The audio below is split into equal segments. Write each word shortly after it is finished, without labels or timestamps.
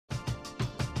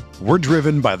We're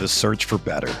driven by the search for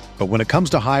better. But when it comes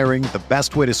to hiring, the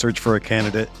best way to search for a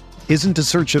candidate isn't to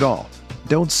search at all.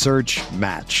 Don't search,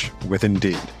 match with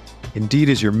Indeed. Indeed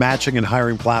is your matching and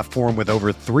hiring platform with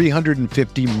over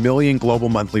 350 million global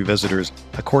monthly visitors,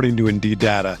 according to Indeed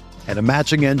data, and a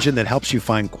matching engine that helps you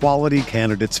find quality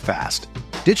candidates fast.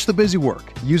 Ditch the busy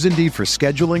work. Use Indeed for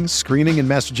scheduling, screening, and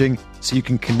messaging so you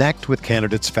can connect with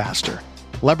candidates faster.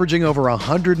 Leveraging over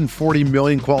 140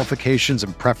 million qualifications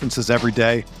and preferences every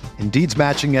day, Indeed's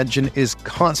matching engine is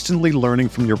constantly learning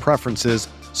from your preferences,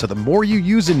 so the more you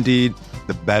use Indeed,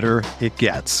 the better it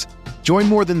gets. Join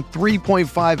more than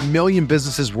 3.5 million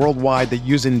businesses worldwide that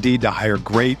use Indeed to hire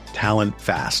great talent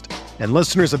fast. And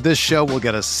listeners of this show will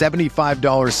get a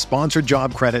 $75 sponsored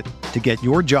job credit to get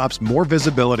your jobs more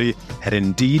visibility at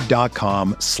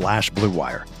Indeed.com/Blue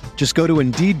Wire. Just go to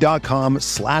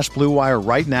Indeed.com/Blue Wire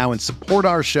right now and support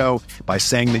our show by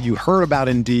saying that you heard about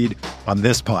Indeed on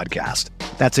this podcast.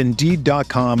 That's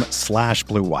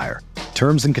Indeed.com/Blue Wire.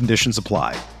 Terms and conditions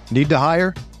apply. Need to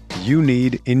hire? You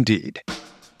need Indeed.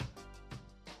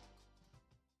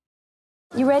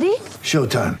 You ready?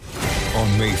 Showtime.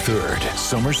 On May 3rd,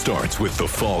 summer starts with The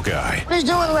Fall Guy. Let's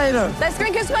do it later. Let's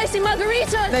drink a spicy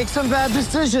margarita. Make some bad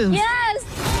decisions. Yes!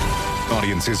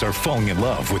 Audiences are falling in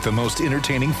love with the most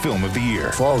entertaining film of the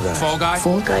year. Fall Guy. Fall Guy.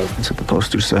 Fall Guy. That's what the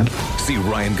poster said. See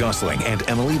Ryan Gosling and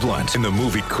Emily Blunt in the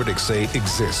movie critics say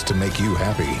exists to make you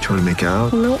happy. Trying to make it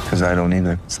out? Nope. Because I don't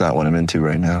either. It's not what I'm into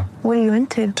right now. What are you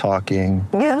into? Talking.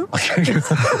 Yeah.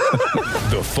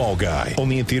 The Fall Guy.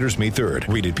 Only in theaters May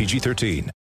 3rd. Rated PG-13.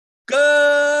 Good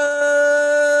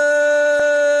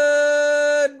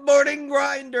morning,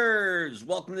 Grinders.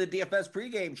 Welcome to the DFS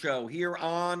pregame show here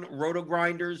on Roto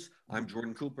Grinders. I'm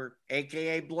Jordan Cooper,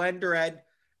 a.k.a. Blender Ed,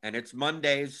 and it's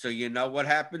Mondays, so you know what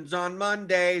happens on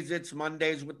Mondays. It's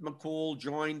Mondays with McCool,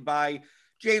 joined by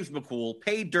James McCool,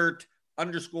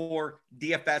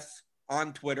 paydirt_DFS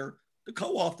on Twitter, the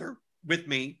co-author with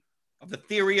me of The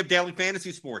Theory of Daily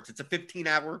Fantasy Sports. It's a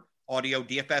 15-hour audio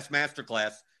DFS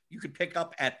masterclass you can pick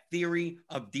up at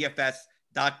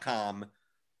theoryofdfs.com.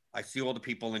 I see all the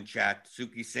people in chat.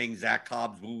 Suki Singh, Zach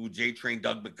Cobbs, Woo, J-Train,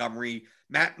 Doug Montgomery,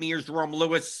 Matt Mears, Jerome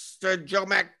Lewis, Joe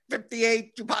Mac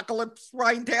 58, Jupocalypse,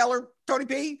 Ryan Taylor, Tony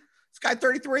P, Sky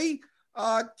 33.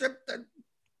 I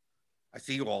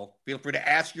see you all. Feel free to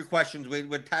ask your questions.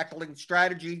 We're tackling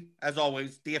strategy, as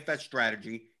always, DFS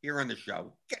strategy here on the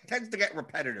show. Tends to get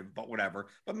repetitive, but whatever.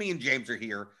 But me and James are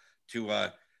here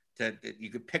to you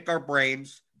could pick our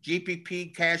brains.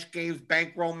 GPP, cash games,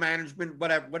 bankroll management,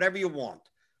 whatever you want,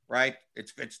 right?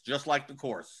 It's just like the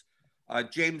course.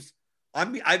 James,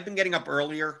 I've been getting up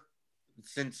earlier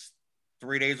since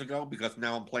 3 days ago because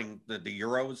now I'm playing the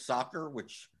Euros soccer,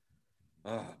 which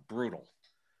brutal.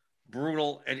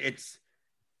 And it's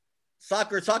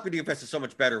soccer DFS is so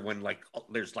much better when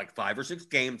there's 5 or 6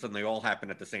 games and they all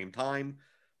happen at the same time.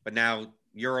 But now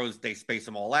Euros, they space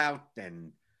them all out,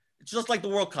 and it's just like the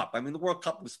World Cup. I mean, the World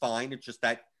Cup was fine. It's just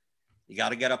that you got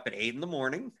to get up at 8 in the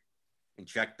morning and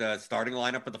check the starting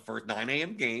lineup of the first 9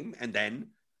 a.m. game. And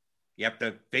then you have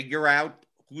to figure out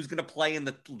who's going to play in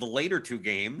the later 2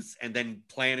 games and then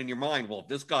plan in your mind, well, if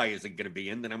this guy isn't going to be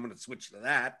in, then I'm going to switch to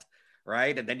that,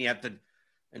 right? And then you have to,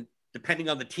 and depending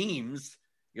on the teams,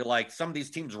 you're like, some of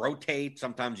these teams rotate.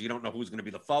 Sometimes you don't know who's going to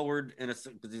be the forward in a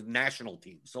national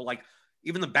team. So,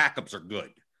 even the backups are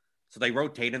good. So they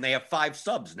rotate, and they have 5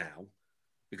 subs now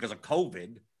because of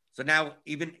COVID. So now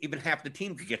even half the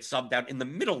team could get subbed out in the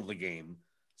middle of the game.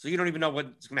 So you don't even know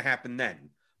what's going to happen then.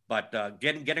 But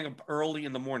getting up early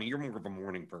in the morning, you're more of a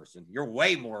morning person. You're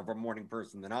way more of a morning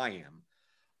person than I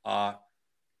am.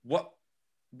 What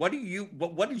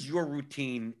is your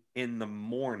routine in the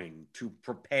morning to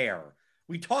prepare?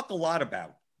 We talk a lot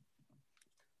about,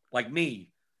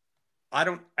 me, I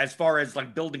don't, as far as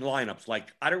building lineups,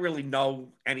 I don't really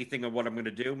know anything of what I'm going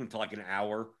to do until an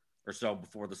hour or so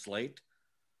before the slate.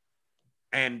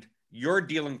 And you're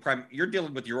dealing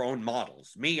with your own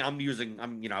models. Me, I'm using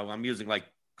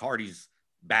Cardi's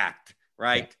backed,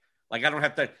 right? Yeah. I don't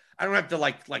have to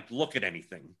look at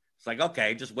anything. It's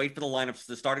okay, just wait for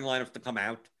the starting lineups to come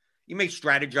out. You may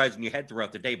strategize in your head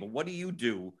throughout the day, but what do you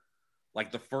do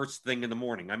the first thing in the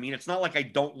morning? I mean, it's not I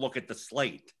don't look at the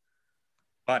slate.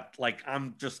 But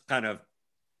I'm just kind of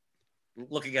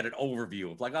looking at an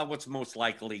overview of what's most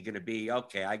likely going to be.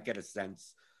 Okay, I get a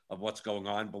sense of what's going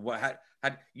on. But how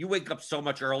you wake up so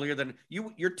much earlier than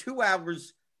you're 2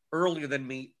 hours earlier than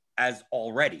me as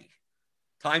already,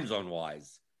 time zone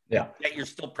wise. Yeah. Yet you're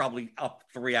still probably up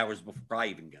 3 hours before I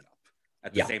even get up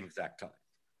at the same exact time.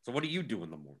 So what do you do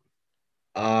in the morning?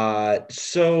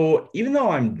 So even though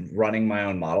I'm running my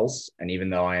own models and even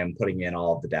though I am putting in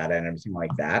all of the data and everything like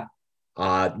that,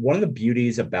 One of the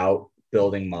beauties about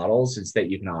building models is that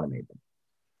you can automate them.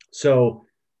 So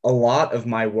a lot of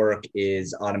my work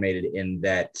is automated in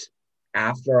that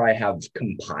after I have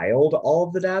compiled all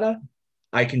of the data,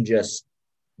 I can just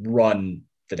run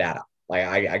the data. Like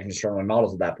I can just run my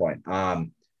models at that point.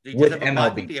 Do you With just have a MLB,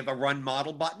 button? Do you have a run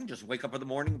model button? Just wake up in the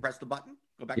morning and press the button,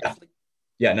 go back yeah, to sleep.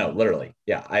 yeah, no, literally,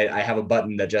 yeah. I have a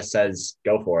button that just says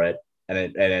go for it, and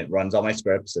it runs all my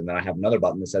scripts, and then I have another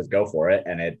button that says go for it,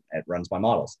 and it runs my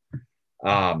models.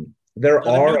 There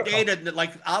So the are new data,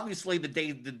 like obviously the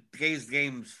days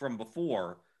games from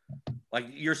before, like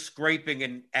you're scraping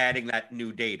and adding that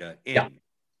new data in. Yeah.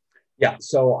 Yeah,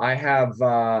 so I have,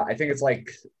 I think it's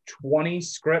like 20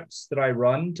 scripts that I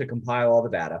run to compile all the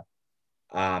data.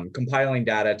 Compiling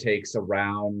data takes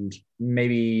around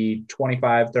maybe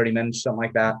 25, 30 minutes, something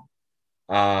like that.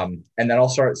 And then I'll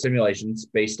start simulations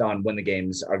based on when the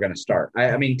games are going to start.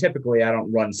 I mean, typically I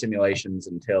don't run simulations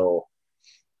until,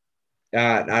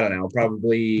 I don't know,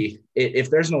 probably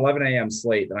if there's an 11 a.m.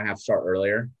 slate, then I have to start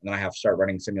earlier. And then I have to start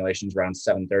running simulations around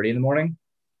 7:30 in the morning.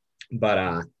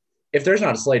 But if there's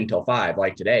not a slate until 5,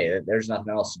 like today, there's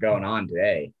nothing else going on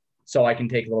today. So I can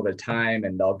take a little bit of time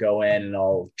and I'll go in and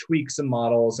I'll tweak some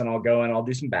models and I'll go in, I'll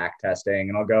do some back testing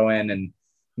and I'll go in and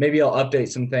maybe I'll update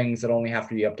some things that only have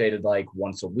to be updated like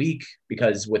once a week,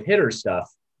 because with hitter stuff,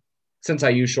 since I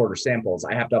use shorter samples,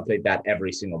 I have to update that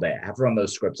every single day. I have to run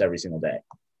those scripts every single day.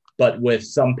 But with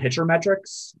some pitcher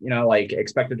metrics, like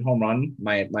expected home run,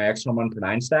 my X home run per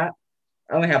 9 stat,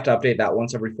 I only have to update that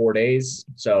once every 4 days.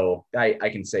 So I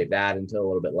can save that until a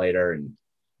little bit later and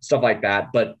stuff like that.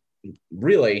 But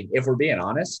really, if we're being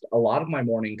honest, a lot of my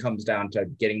morning comes down to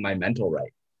getting my mental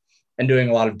right and doing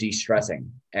a lot of de-stressing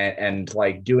and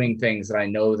like doing things that I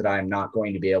know that I'm not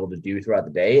going to be able to do throughout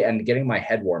the day and getting my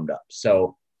head warmed up.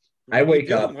 So I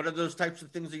wake up. What are those types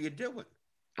of things that you're doing?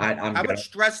 How much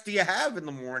stress do you have in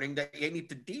the morning that you need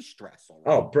to de-stress?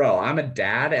 Oh, bro, I'm a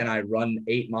dad and I run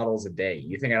 8 models a day.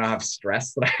 You think I don't have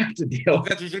stress that I have to deal with?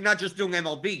 Because you're not just doing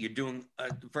MLB, you're doing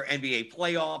for NBA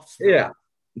playoffs. Yeah.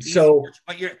 So,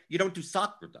 but you don't do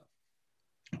soccer though.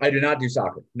 I do not do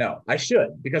soccer. No, I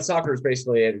should, because soccer is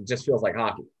basically, it just feels like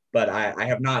hockey. But I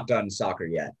have not done soccer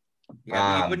yet.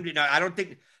 Yeah, you wouldn't. I don't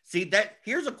think. See that.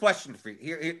 Here's a question for you.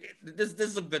 Here, this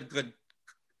is a good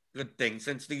thing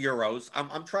since the Euros.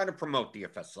 I'm trying to promote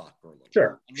DFS soccer a little.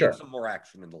 Sure, sure. Some more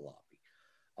action in the lobby,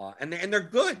 and they're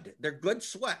good. They're good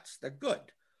sweats. They're good.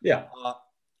 Yeah.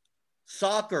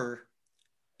 Soccer,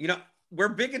 we're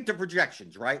big into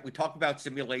projections, right? We talk about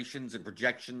simulations and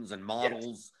projections and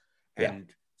models,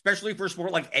 and especially for a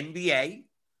sport like NBA,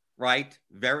 right?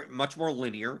 Very much more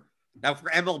linear. Now for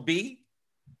MLB,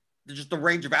 just the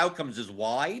range of outcomes is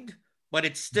wide, but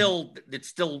it's still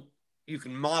you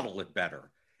can model it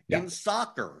better. Yeah. In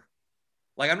soccer,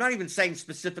 like I'm not even saying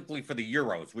specifically for the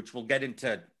Euros, which we'll get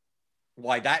into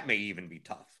why that may even be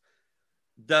tough.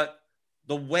 The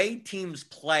way teams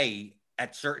play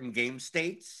at certain game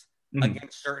states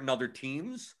against certain other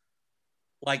teams,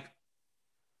 like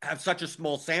have such a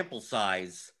small sample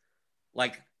size,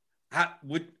 like how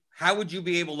would you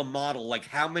be able to model like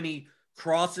how many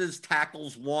crosses,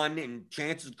 tackles won, and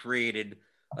chances created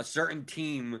a certain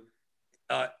team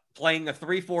playing a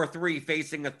 3-4-3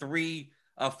 facing a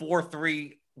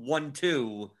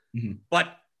 4-3-1-2,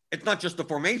 but it's not just the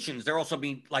formations. They're also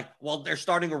being like, well, they're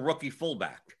starting a rookie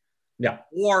fullback. Yeah.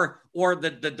 Or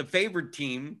the favored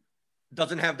team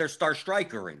doesn't have their star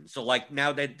striker in. So like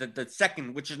now that the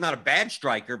second, which is not a bad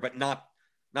striker, but not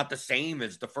the same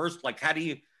as the first, like how do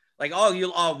you like,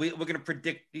 we're going to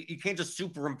predict, you can't just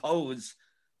superimpose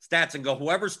stats and go,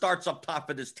 whoever starts up top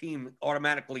of this team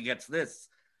automatically gets this.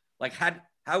 Like how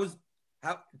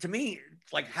to me,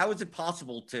 like, how is it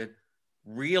possible to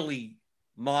really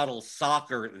model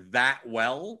soccer that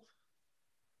well?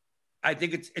 I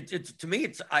think it's to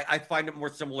me, I find it more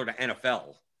similar to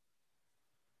NFL.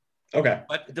 Okay.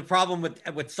 But the problem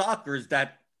with soccer is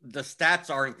that the stats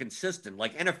are inconsistent.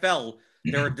 Like NFL,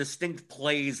 there are distinct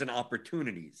plays and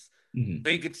opportunities. So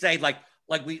you could say like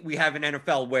we have in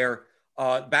NFL where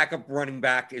backup running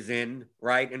back is in,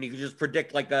 right? And you can just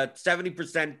predict like a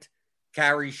 70%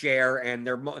 carry share, and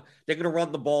they're going to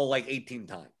run the ball like 18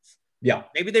 times. Yeah.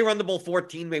 Maybe they run the ball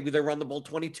 14, maybe they run the ball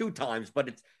 22 times, but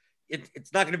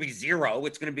it's not going to be 0.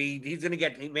 It's going to be, he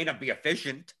may not be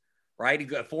efficient, right? He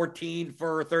got 14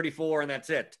 for 34 and that's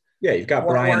it. Yeah, you've got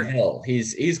Brian Hill.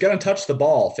 He's going to touch the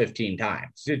ball 15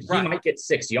 times. He might get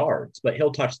 6 yards, but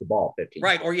he'll touch the ball 15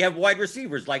 Right, times. or you have wide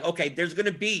receivers. Like, okay, there's going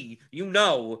to be,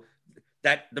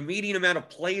 that the median amount of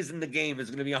plays in the game is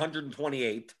going to be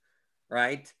 128,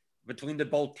 right? Between the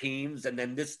both teams. And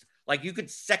then this, like you could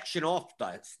section off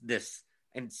this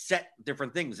and set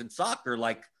different things. In soccer,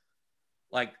 like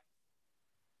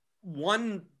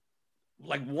one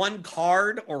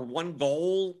card or one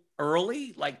goal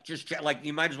early, like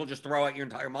you might as well just throw out your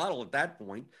entire model at that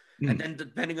point. And then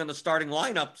depending on the starting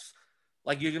lineups,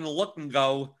 like you're going to look and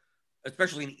go,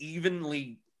 especially in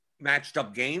evenly matched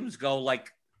up games, go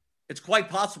like it's quite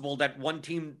possible that one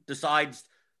team decides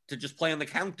to just play on the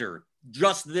counter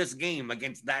just this game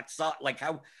against that side. Like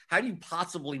how do you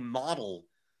possibly model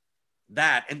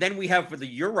that? And then we have for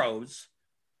the Euros,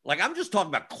 like I'm just talking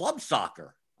about club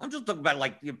soccer. I'm just talking about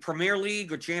like the Premier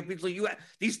League or Champions League.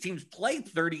 These teams play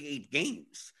 38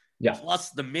 games. Yeah.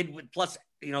 Plus plus,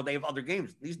 they have other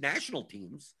games. These national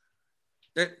teams,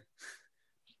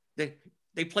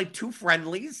 they played 2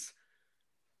 friendlies.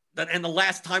 And the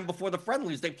last time before the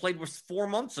friendlies they played was 4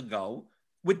 months ago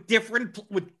with different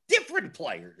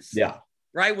players. Yeah.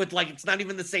 Right. With like, it's not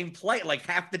even the same play. Like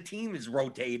half the team is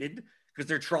rotated because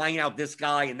they're trying out this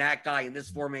guy and that guy in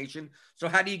this formation. So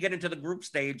how do you get into the group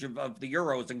stage of the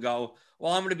Euros and go,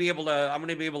 well, I'm going to be able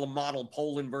to model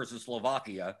Poland versus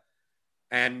Slovakia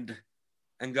and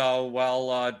go, well,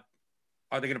 are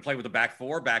they going to play with a back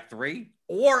 4, back 3,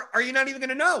 or are you not even going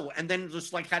to know? And then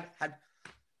just like, how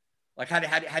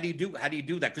do you do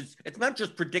that? Because it's not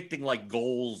just predicting like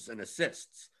goals and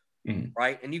assists,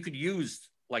 right? And you could use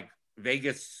like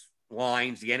Vegas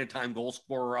lines, the anytime goal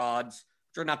scorer odds,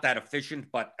 which are not that efficient,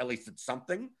 but at least it's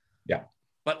something. Yeah.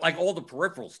 But like all the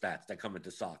peripheral stats that come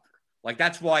into soccer, like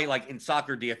that's why like in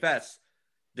soccer DFS,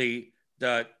 the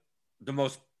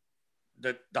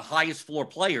highest floor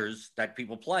players that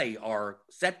people play are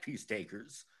set piece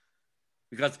takers,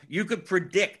 because you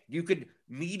could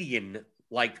median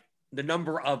like the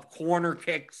number of corner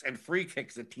kicks and free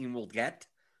kicks a team will get.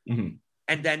 Mm-hmm.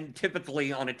 And then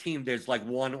typically on a team, there's like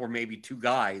 1 or maybe 2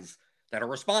 guys that are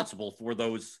responsible for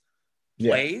those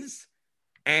plays.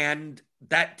 And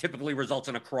that typically results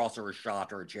in a cross or a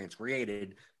shot or a chance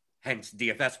created, hence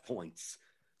DFS points.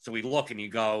 So we look and you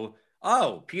go,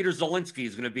 oh, Peter Zielinski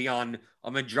is going to be on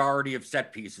a majority of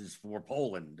set pieces for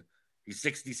Poland. He's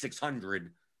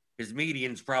 6,600. His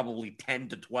median's probably 10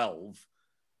 to 12.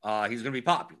 He's going to be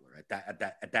popular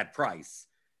at that price.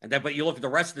 And then, but you look at the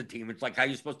rest of the team, it's like, how are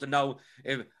you supposed to know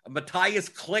if Matthias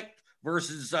Klick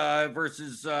versus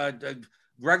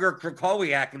Gregor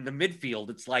Krakowiak in the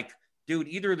midfield? It's like, dude,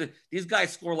 these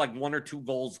guys score like 1 or 2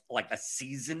 goals like a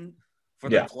season for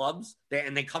their clubs,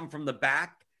 and they come from the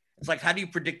back. It's like, how do you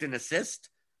predict an assist?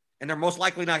 And they're most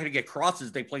likely not going to get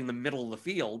crosses. They play in the middle of the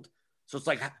field. So it's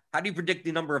like, how do you predict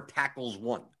the number of tackles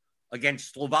won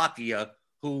against Slovakia,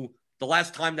 who the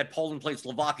last time that Poland played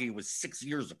Slovakia was 6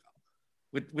 years ago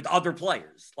with other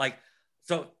players? Like,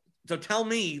 so tell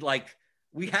me, like,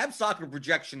 we have soccer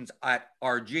projections at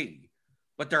RG,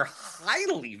 but they're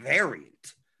highly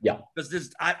variant. Yeah.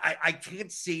 Because I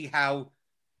can't see how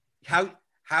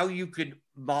you could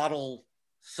model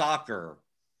soccer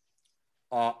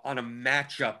on a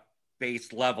matchup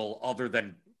based level other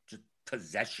than just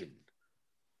possession.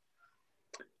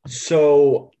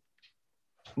 So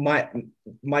my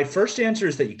first answer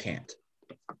is that you can't.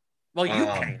 Well, you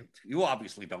can't. You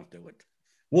obviously don't do it.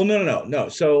 Well, no.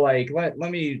 So like, let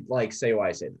me like say why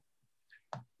I say that.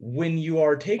 When you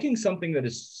are taking something that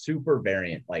is super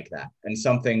variant like that, and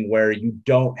something where you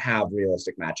don't have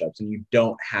realistic matchups and you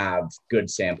don't have good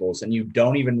samples and you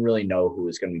don't even really know who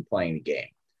is going to be playing the game,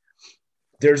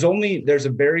 there's a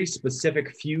very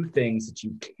specific few things that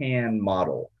you can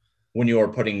model when you are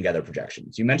putting together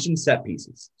projections. You mentioned set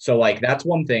pieces. So like, that's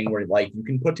one thing where like you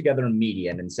can put together a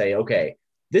median and say, okay,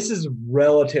 this is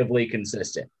relatively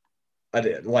consistent,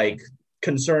 like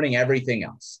concerning everything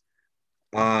else.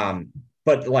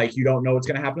 But like, you don't know what's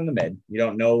going to happen in the mid. You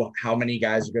don't know how many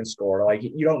guys are going to score. Like,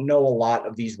 you don't know a lot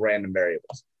of these random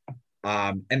variables.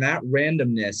 And that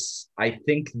randomness, I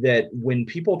think that when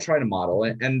people try to model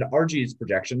it, and RG's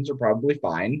projections are probably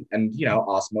fine, and,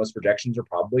 Osmos projections are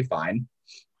probably fine,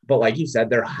 but like you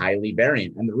said, they're highly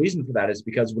variant. And the reason for that is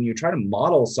because when you try to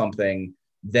model something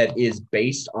that is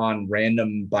based on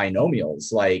random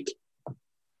binomials, like,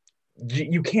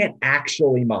 you can't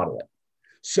actually model it.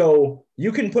 So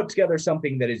you can put together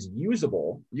something that is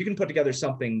usable. You can put together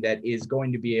something that is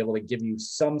going to be able to give you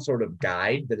some sort of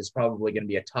guide that is probably going to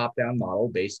be a top-down model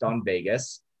based on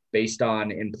Vegas, based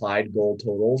on implied goal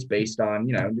totals, based on,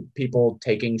 people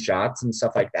taking shots and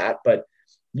stuff like that. But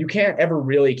you can't ever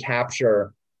really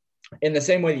capture, in the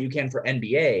same way that you can for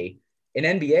NBA. In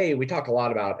NBA, we talk a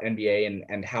lot about NBA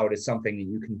and how it is something that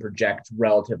you can project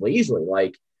relatively easily.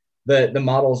 Like the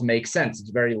models make sense.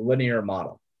 It's a very linear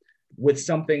model. With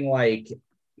something like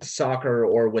soccer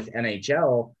or with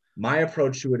NHL, my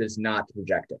approach to it is not to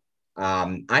project it.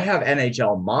 I have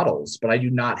NHL models, but I do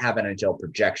not have NHL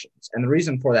projections. And the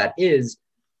reason for that is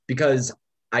because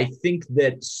I think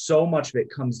that so much of it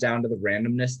comes down to the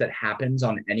randomness that happens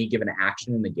on any given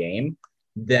action in the game,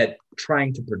 that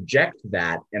trying to project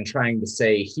that and trying to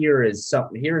say,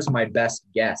 here's my best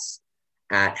guess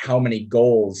at how many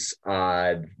goals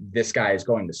this guy is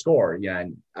going to score,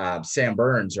 Sam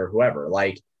Burns or whoever,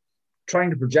 like trying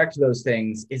to project those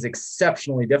things is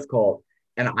exceptionally difficult.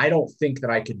 And I don't think that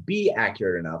I could be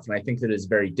accurate enough. And I think that it's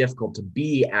very difficult to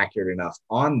be accurate enough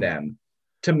on them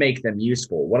to make them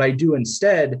useful. What I do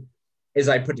instead is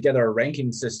I put together a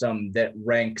ranking system that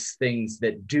ranks things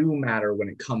that do matter when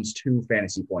it comes to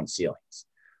fantasy point ceilings.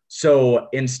 So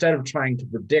instead of trying to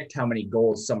predict how many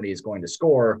goals somebody is going to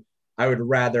score, I would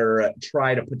rather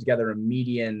try to put together a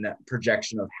median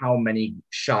projection of how many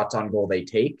shots on goal they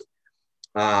take.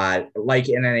 Like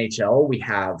in NHL, we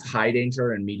have high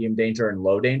danger and medium danger and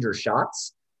low danger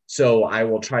shots. So I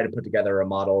will try to put together a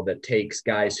model that takes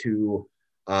guys who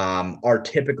are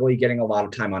typically getting a lot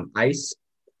of time on ice,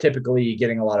 typically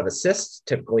getting a lot of assists,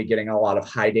 typically getting a lot of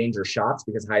high danger shots,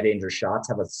 because high danger shots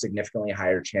have a significantly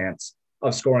higher chance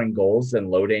of scoring goals than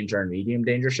low danger and medium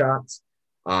danger shots.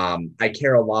 I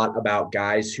care a lot about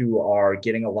guys who are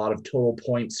getting a lot of total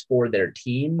points for their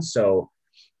team. So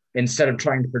instead of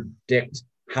trying to predict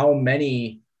how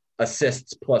many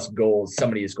assists plus goals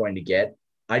somebody is going to get,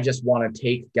 I just want to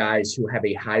take guys who have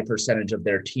a high percentage of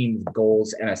their team's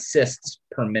goals and assists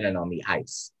per minute on the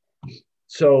ice.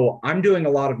 So I'm doing a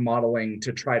lot of modeling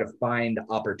to try to find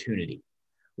opportunity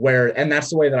and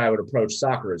that's the way that I would approach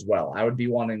soccer as well. I would be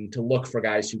wanting to look for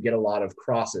guys who get a lot of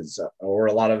crosses or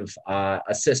a lot of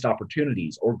assist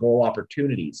opportunities or goal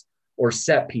opportunities or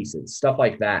set pieces, stuff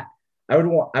like that. I would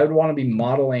want to be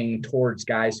modeling towards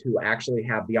guys who actually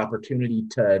have the opportunity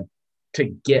to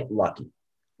get lucky,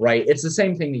 right? It's the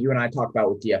same thing that you and I talk about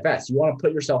with DFS. You want to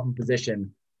put yourself in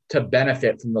position to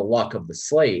benefit from the luck of the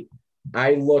slate.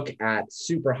 I look at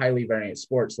super highly variant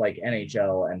sports like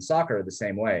NHL and soccer the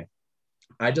same way.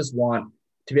 I just want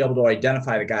to be able to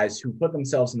identify the guys who put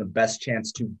themselves in the best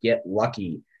chance to get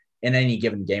lucky in any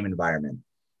given game environment.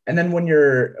 And then when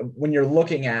you're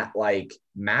looking at like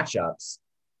matchups,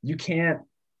 you can't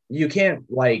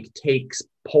like take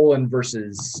Poland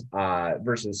versus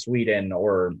Sweden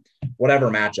or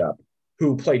whatever matchup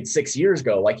who played 6 years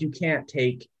ago. Like you can't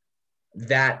take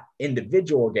that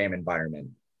individual game environment,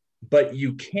 but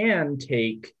you can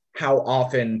take how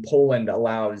often Poland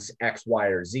allows X, Y,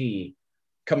 or Z,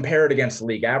 compare it against the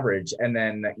league average, and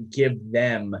then give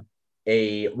them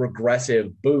a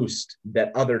regressive boost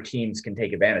that other teams can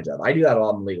take advantage of. I do that a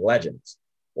lot in League of Legends.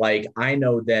 Like I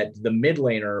know that the mid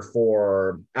laner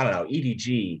for,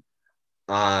 EDG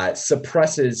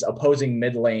suppresses opposing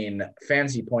mid lane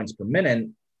fantasy points per minute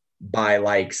by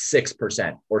like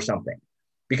 6% or something,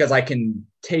 because I can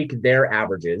take their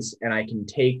averages and I can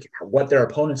take what their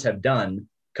opponents have done,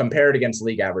 compare it against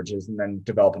league averages, and then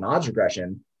develop an odds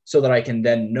regression so that I can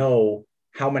then know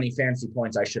how many fantasy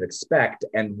points I should expect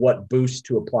and what boost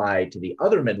to apply to the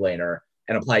other mid laner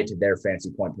and apply it to their fantasy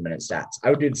point per minute stats.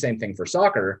 I would do the same thing for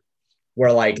soccer,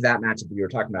 where like that matchup that you were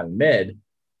talking about in mid,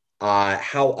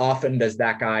 how often does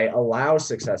that guy allow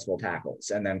successful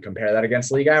tackles, and then compare that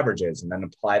against league averages and then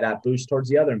apply that boost towards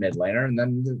the other mid laner. And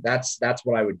then that's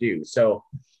what I would do. So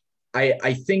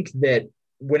I think that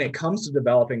when it comes to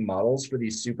developing models for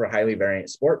these super highly variant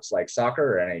sports like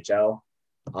soccer or NHL,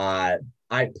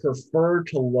 I prefer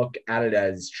to look at it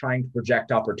as trying to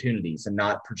project opportunities and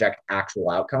not project actual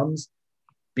outcomes,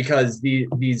 because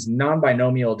these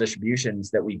non-binomial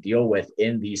distributions that we deal with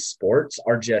in these sports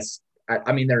are just,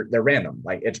 they're random.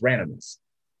 Like it's randomness.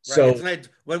 Right. So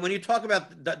when you talk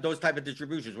about those type of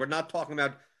distributions, we're not talking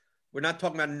about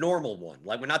a normal one.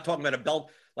 Like we're not talking about a bell.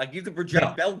 Like you can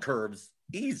project bell curves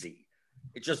easy.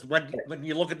 It's just when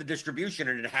you look at the distribution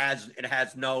and it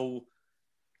has no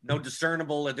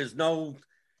discernible. There's no,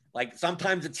 like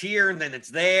sometimes it's here and then it's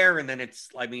there and then it's,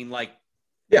 like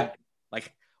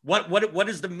what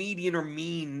does the median or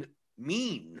mean?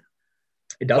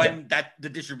 It doesn't. When the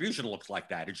distribution looks like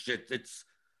that. It's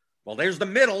well, there's the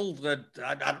middle.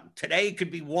 Today it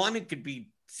could be 1, it could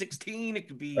be 16, it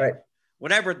could be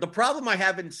whatever. The problem I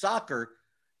have in soccer,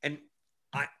 and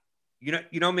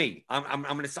you know me, I'm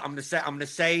gonna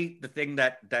say the thing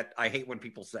that I hate when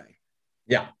people say.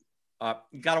 Yeah.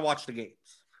 You got to watch the games.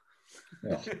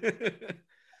 Yeah.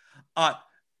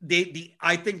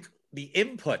 I think the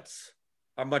inputs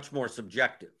are much more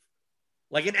subjective.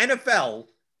 Like in NFL,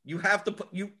 you have to put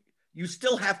you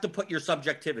still have to put your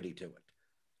subjectivity to it,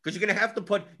 because you're gonna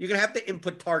have to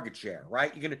input target share,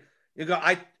 right?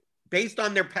 Based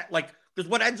on their because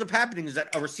what ends up happening is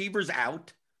that a receiver's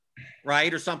out,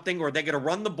 right? Or something, or they're going to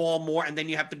run the ball more. And then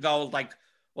you have to go like,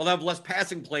 well, they have less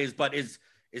passing plays, but is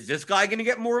this guy going to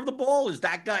get more of the ball? Is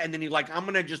that guy? And then you're like, I'm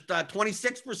going to just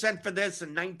 26% for this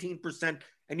and 19%.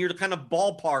 And you're the kind of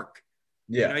ballpark.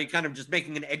 Yeah. You know, you're kind of just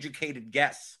making an educated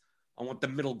guess on what the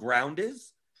middle ground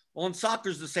is. Well, in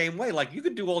soccer's the same way. Like, you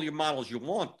could do all your models you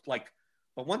want, like,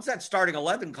 but once that starting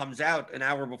 11 comes out an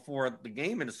hour before the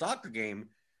game in a soccer game,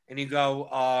 and you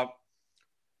go,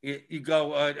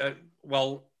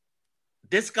 well,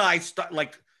 this guy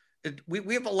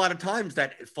we have a lot of times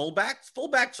that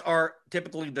fullbacks are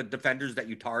typically the defenders that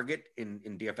you target in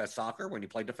DFS soccer when you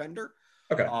play defender.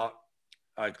 Okay.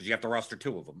 Because you have to roster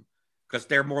 2 of them because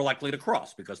they're more likely to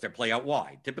cross because they play out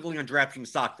wide. Typically on DraftKings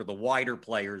soccer, the wider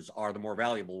players are the more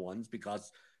valuable ones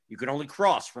because you can only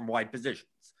cross from wide positions.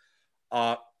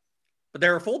 But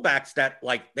there are fullbacks that,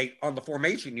 like, they on the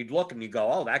formation, you'd look and you go,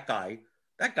 oh, that guy,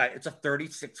 it's a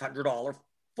 $3,600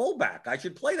 fullback. I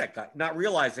should play that guy, not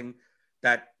realizing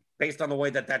that based on the way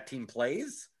that team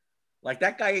plays, like,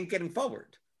 that guy ain't getting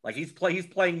forward. Like, he's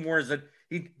playing more as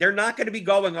they're not going to be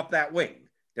going up that wing.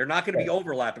 They're not going to be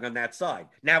overlapping on that side.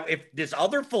 Now, if this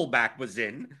other fullback was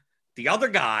in, the other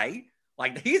guy,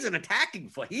 like, he's an attacking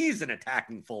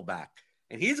fullback,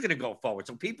 and he's going to go forward.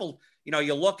 So people, you know,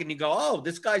 you look and you go, oh,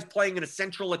 this guy's playing in a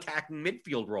central attacking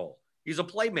midfield role. He's a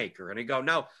playmaker. And you go,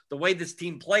 no, the way this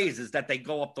team plays is that they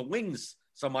go up the wings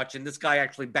so much, and this guy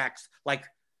actually backs, like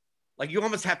you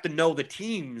almost have to know the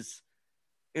teams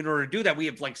in order to do that. We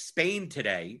have, like, Spain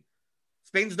today.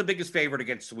 Spain's the biggest favorite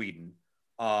against Sweden.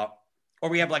 Or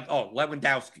we have, like,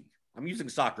 Lewandowski. I'm using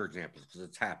soccer examples because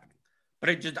it's happening. But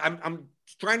I'm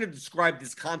trying to describe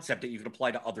this concept that you can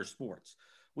apply to other sports.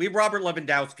 We have Robert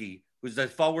Lewandowski, who's the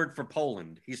forward for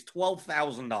Poland. He's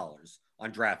 $12,000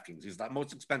 on DraftKings. He's the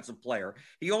most expensive player.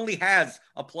 He only has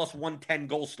a plus 110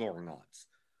 goal scoring odds.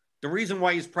 The reason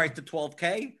why he's priced at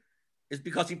 $12K is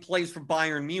because he plays for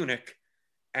Bayern Munich,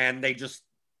 and they just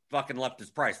fucking left his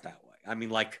price that way. I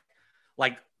mean,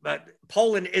 but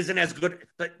Poland isn't as good,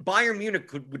 but Bayern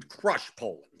Munich would crush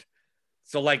Poland.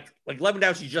 So like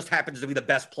Lewandowski just happens to be the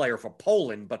best player for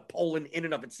Poland, but Poland in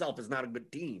and of itself is not a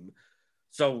good team.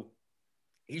 So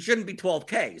he shouldn't be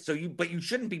 12K. But you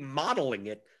shouldn't be modeling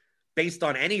it based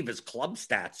on any of his club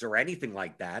stats or anything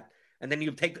like that. And then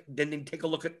you take a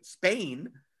look at Spain.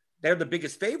 They're the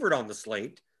biggest favorite on the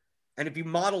slate. And if you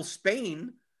model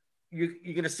Spain, you're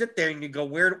going to sit there and you go,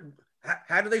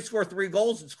 how do they score 3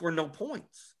 goals and score no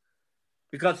points?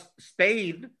 Because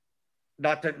Spain,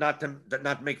 not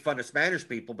to make fun of Spanish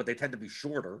people, but they tend to be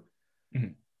shorter.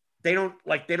 Mm-hmm. They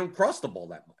don't cross the ball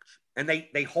that much, and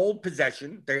they hold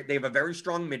possession. They have a very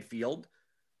strong midfield,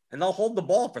 and they'll hold the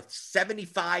ball for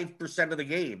 75% of the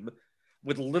game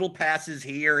with little passes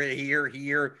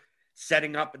here,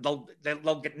 setting up.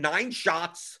 They'll get 9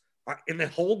 shots in the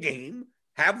whole game,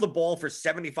 have the ball for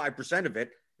 75% of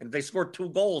it. And if they score 2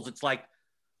 goals, it's like,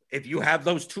 if you have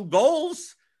those 2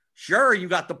 goals, sure, you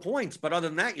got the points. But other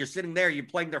than that, you're sitting there, you're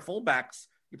playing their fullbacks.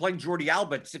 You're playing Jordi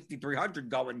Alba at 6,300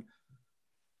 going,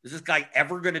 is this guy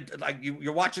ever going to, like,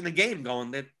 you're watching the game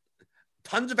going, that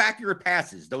tons of accurate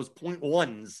passes, those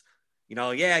 0.1s, you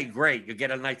know, yeah, great. You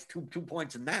get a nice 2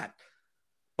 points in that.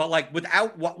 But, like,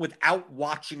 without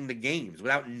watching the games,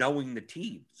 without knowing the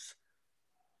teams,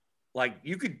 like,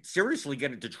 you could seriously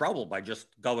get into trouble by just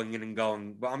going in and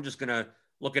going, well, I'm just going to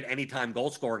look at anytime goal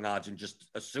scoring odds and just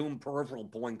assume peripheral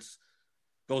points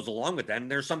goes along with that. And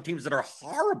there's some teams that are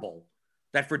horrible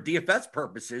that for DFS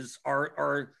purposes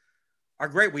are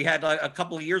great. We had a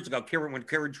couple of years ago, when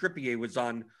Kieran Trippier was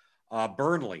on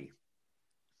Burnley.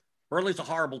 Burnley's a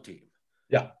horrible team.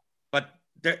 Yeah. But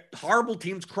the horrible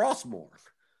teams cross more.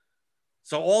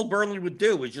 So all Burnley would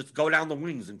do is just go down the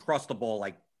wings and cross the ball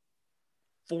like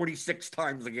 46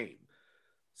 times a game.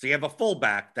 So you have a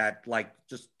fullback that, like,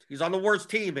 just, he's on the worst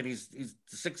team, and he's the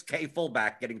 6K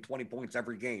fullback getting 20 points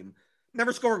every game,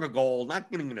 never scoring a goal, not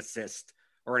getting an assist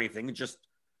or anything. It's just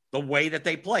the way that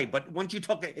they play. But once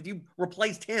if you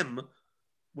replaced him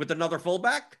with another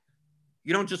fullback,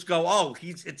 you don't just go, oh,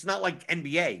 it's not like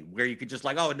NBA where you could just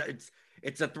like, oh,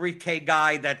 it's a 3K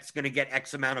guy that's going to get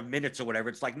X amount of minutes or whatever.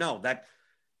 It's like, no, that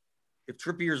if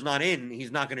Trippier's not in,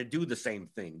 he's not going to do the same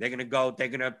thing. They're going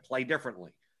to play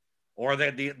differently. Or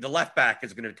the left back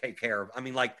is going to take care of. I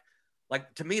mean, like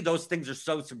to me, those things are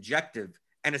so subjective.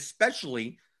 And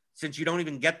especially since you don't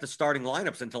even get the starting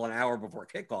lineups until an hour before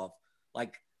kickoff,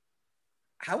 like,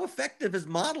 how effective is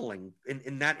modeling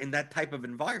in that type of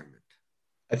environment?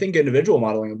 I think individual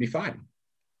modeling would be fine.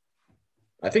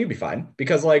 I think it'd be fine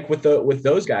because, like, with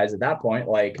those guys at that point,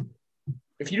 like,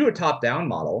 if you do a top-down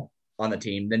model on the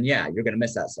team, then yeah, you're going to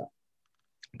miss that stuff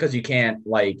because you can't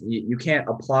you can't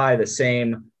apply the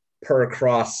same per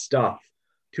cross stuff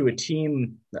to a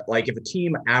team. Like if a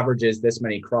team averages this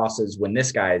many crosses when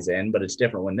this guy is in, but it's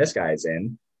different when this guy is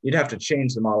in, you'd have to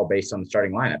change the model based on the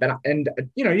starting lineup. And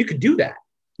you know, you could do that.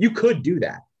 You could do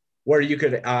that where you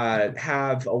could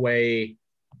have a way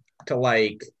to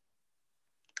like,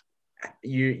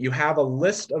 you have a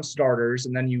list of starters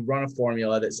and then you run a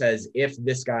formula that says if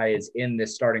this guy is in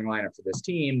this starting lineup for this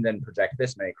team, then project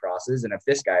this many crosses, and if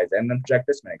this guy is in, then project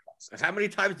this many crosses.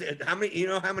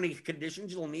 How many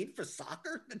conditions you'll need for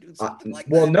soccer to do something like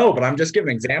well, that? No, but I'm just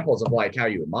giving examples of like how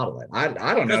you would model it.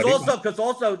 I don't know. Because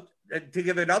also to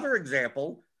give another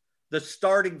example, the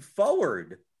starting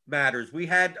forward matters. We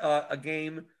had a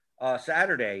game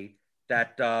Saturday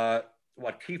that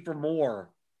Kiefer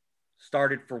Moore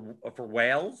started for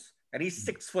Wales, and he's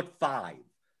 6'5".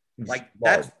 Like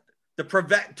that's the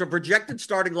projected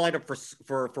starting lineup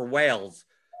for Wales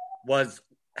was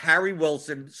Harry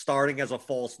Wilson starting as a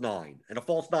false 9. And a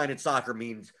false 9 in soccer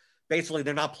means basically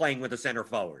they're not playing with a center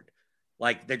forward.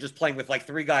 Like they're just playing with like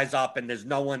 3 guys up and there's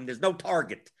no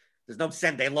target. There's no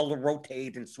send. They love to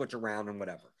rotate and switch around and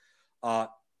whatever.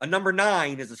 A number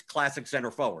 9 is a classic center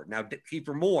forward. Now,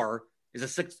 Kiefer Moore is a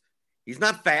 6. He's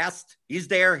not fast. He's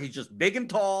there. He's just big and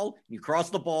tall. You cross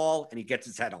the ball, and he gets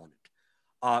his head on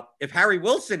it. If Harry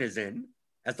Wilson is in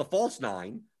as the false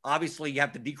 9, obviously you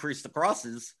have to decrease the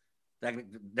crosses. They're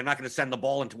not going to send the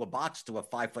ball into a box to a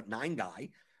 5'9" guy,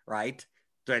 right?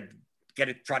 To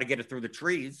try to get it through the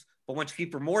trees. But once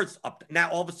Kiefer Moore's up, now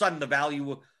all of a sudden the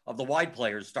value of the wide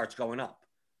players starts going up.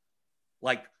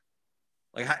 Like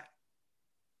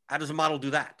how does a model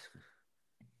do that?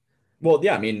 Well,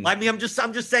 yeah, I mean, I'm just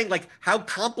saying, like, how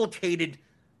complicated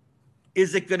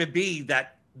is it going to be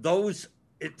that those?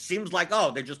 It seems like, oh,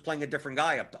 they're just playing a different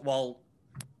guy up. Well,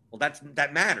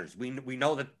 that matters. We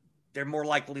know that they're more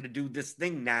likely to do this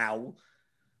thing now.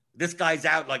 This guy's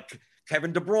out, like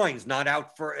Kevin De Bruyne's not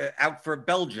out for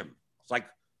Belgium. It's like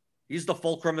he's the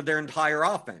fulcrum of their entire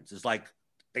offense. It's like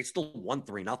they still won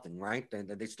 3-0, right?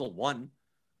 They still won,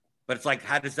 but it's like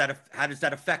how does that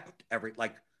affect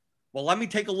Well, let me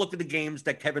take a look at the games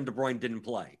that Kevin De Bruyne didn't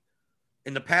play.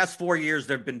 In the past 4 years,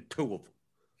 there have been 2 of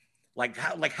them.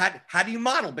 How do you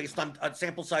model based on a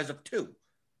sample size of 2?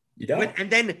 You don't.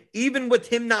 And then even with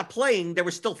him not playing, there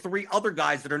were still 3 other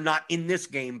guys that are not in this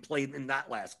game played in that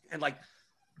last. And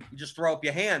you just throw up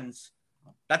your hands.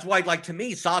 That's why, to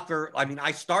me, soccer. I mean,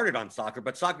 I started on soccer,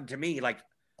 but soccer to me,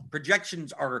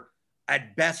 projections are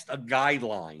at best a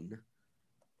guideline.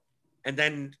 And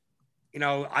then,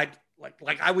 I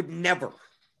would never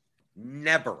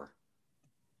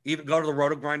even go to the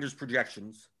Roto Grinders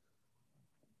projections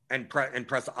and press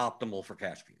optimal for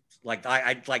cash games.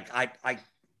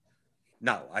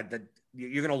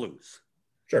 You're gonna lose.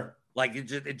 Sure.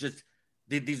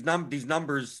 These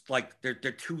numbers they're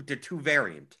too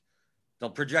variant. They'll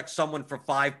project someone for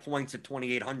 5 points at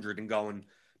 2,800 and going,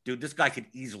 dude, this guy could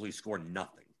easily score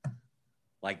nothing.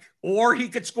 Or he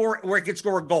could score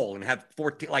a goal and have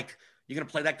 14. You're going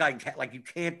to play that guy. You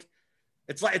can't.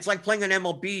 It's like playing an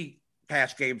MLB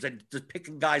cash games and just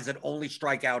picking guys that only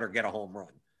strike out or get a home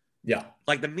run. Yeah.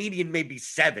 The median may be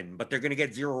 7, but they're going to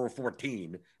get 0 or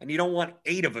 14. And you don't want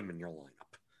 8 of them in your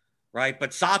lineup. Right.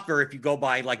 But soccer, if you go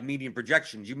by median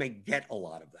projections, you may get a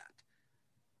lot of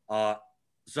that.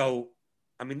 So,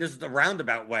 I mean, this is the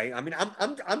roundabout way. I mean,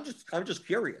 I'm just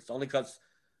curious only because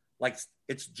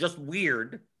it's just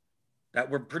weird that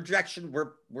we're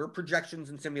projections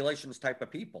and simulations type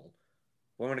of people.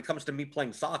 But when it comes to me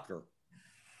playing soccer,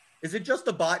 is it just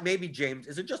maybe James,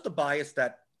 is it just a bias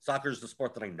that soccer is the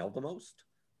sport that I know the most?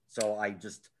 So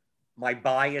my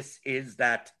bias is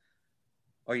that,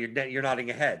 or you're nodding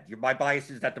ahead. My bias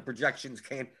is that the projections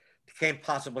can't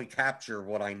possibly capture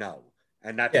what I know.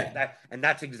 And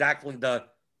that's exactly the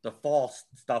false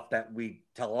stuff that we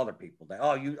tell other people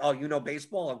that, you know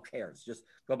baseball, who cares? Just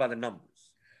go by the numbers.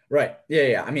 Right.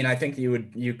 Yeah. I mean, I think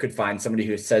you could find somebody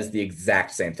who says the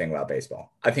exact same thing about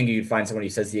baseball. I think you could find somebody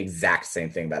who says the exact same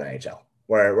thing about NHL,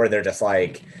 where they're just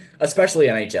especially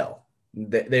NHL,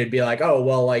 they'd be like, oh,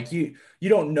 well, you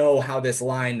don't know how this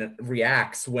line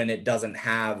reacts when it doesn't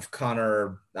have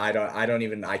Connor.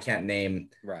 I can't name.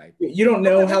 Right. You don't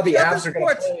know how the Avs are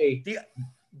going to play.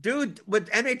 Dude, with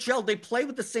NHL, they play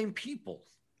with the same people.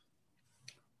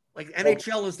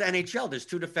 NHL is the NHL. There's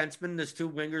 2 defensemen, there's 2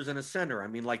 wingers, and a center. I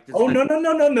mean,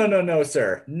 no,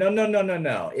 sir.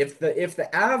 No. If the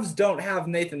Avs don't have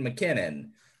Nathan McKinnon,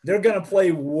 they're gonna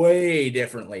play way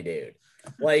differently, dude.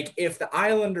 If the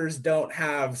Islanders don't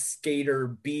have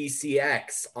skater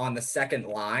BCX on the second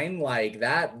line,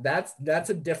 that's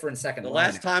a different second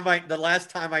line. The last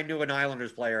time I knew an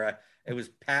Islanders player, It was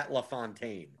Pat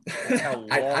LaFontaine. That's how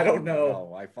long I don't know.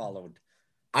 ago I followed.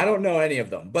 I don't know any of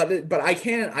them, but I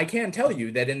can tell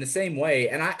you that in the same way,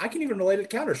 and I can even relate it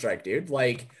to Counter-Strike, dude.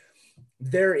 Like,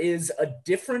 there is a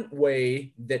different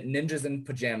way that Ninjas in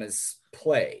Pajamas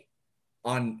play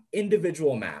on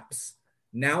individual maps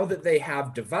now that they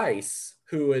have Device,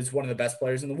 who is one of the best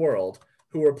players in the world,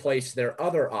 who replaced their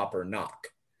other opper, Knock.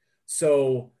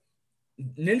 So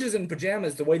Ninjas in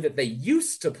Pajamas, the way they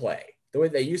used to play, and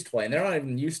they're not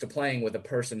even used to playing with a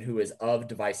person who is of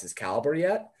Device's caliber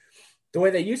yet. The way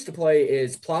they used to play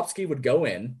is Plopsky would go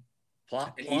in.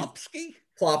 Plopsky?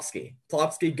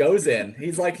 Plopsky goes in.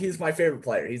 He's my favorite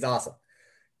player. He's awesome.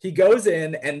 He goes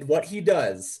in, and what he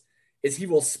does is he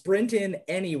will sprint in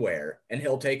anywhere, and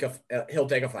he'll take a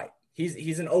fight.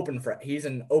 He's an open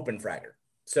fragger.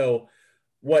 So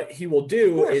what he will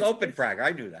do is open fragger.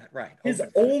 I knew that, right? His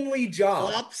only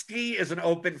job. Plopsky is an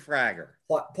open fragger.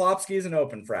 Plopsky is an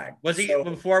open frag. Was he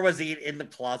in the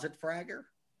closet fragger?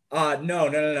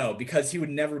 No, because he would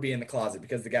never be in the closet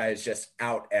because the guy is just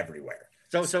out everywhere.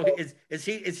 So is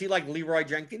he like Leroy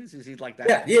Jenkins? Is he like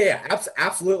that? Yeah,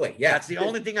 absolutely. Yeah, that's the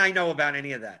only thing I know about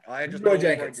any of that. I just Leroy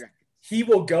Jenkins. He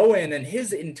will go in, and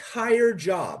his entire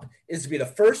job is to be the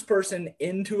first person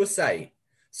into a site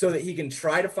so that he can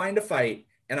try to find a fight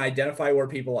and identify where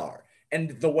people are.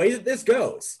 And the way that this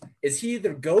goes is he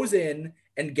either goes in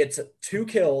and gets 2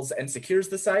 kills and secures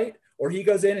the site, or he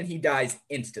goes in and he dies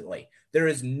instantly. There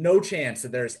is no chance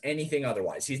that there's anything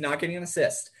otherwise. He's not getting an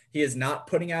assist. He is not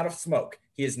putting out a smoke.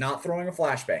 He is not throwing a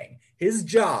flashbang. His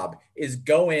job is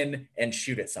go in and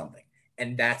shoot at something,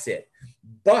 and that's it.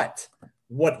 But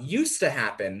what used to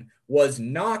happen was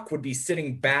Knock would be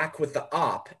sitting back with the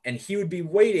op, and he would be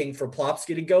waiting for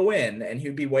Plopsky to go in, and he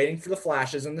would be waiting for the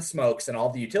flashes and the smokes and all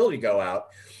the utility to go out.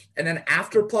 And then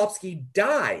after Plopsky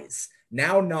dies,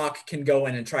 now Knock can go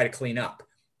in and try to clean up.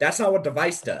 That's not what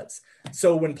Device does.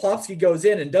 So when Plopsky goes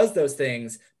in and does those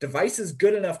things, Device is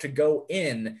good enough to go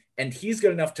in, and he's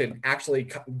good enough to actually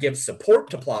give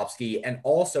support to Plopsky and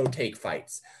also take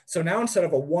fights. So now instead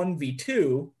of a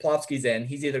 1v2, Plopsky's in,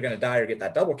 he's either going to die or get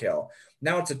that double kill.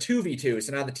 Now it's a 2v2,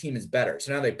 so now the team is better.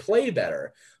 So now they play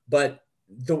better. But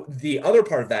the other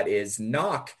part of that is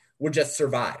Knock would just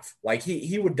survive. Like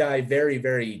he would die very,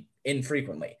 very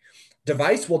infrequently.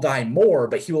 Device will die more,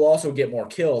 but he will also get more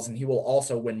kills, and he will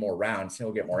also win more rounds, and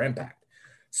he'll get more impact.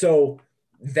 So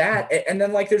that, and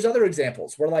then like there's other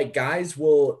examples where like guys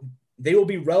will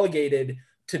be relegated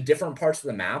to different parts of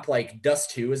the map. Like Dust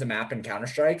 2 is a map in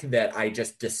Counter-Strike that I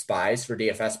just despise for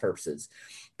DFS purposes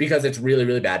because it's really,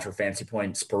 really bad for fantasy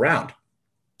points per round.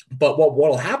 But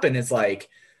what'll happen is like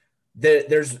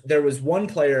there was one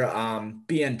player,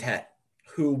 BN Tet,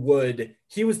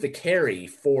 he was the carry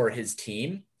for his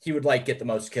team. He would like get the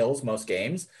most kills, most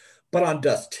games. But on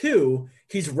Dust 2,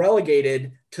 he's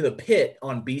relegated to the pit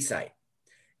on B site.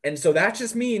 And so that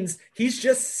just means he's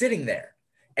just sitting there.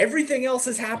 Everything else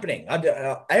is happening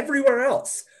everywhere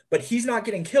else, but he's not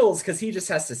getting kills because he just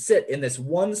has to sit in this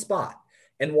one spot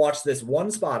and watch this one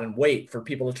spot and wait for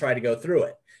people to try to go through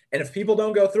it. And if people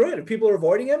don't go through it, if people are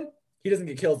avoiding him, he doesn't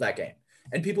get kills that game.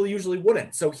 And people usually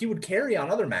wouldn't. So he would carry on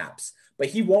other maps, but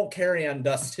he won't carry on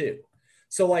Dust 2.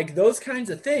 So like those kinds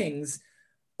of things,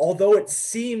 although it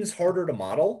seems harder to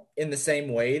model in the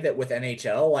same way that with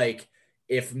NHL, like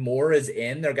if more is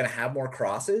in, they're going to have more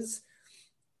crosses.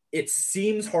 It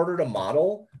seems harder to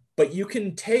model, but you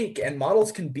can take, and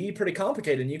models can be pretty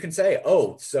complicated. And you can say,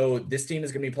 oh, so this team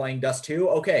is going to be playing Dust 2.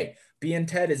 Okay. BN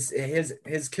Ted is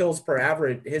his kills per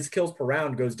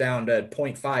round goes down to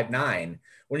 0.59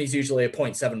 when he's usually a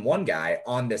 0.71 guy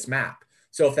on this map.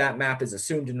 So if that map is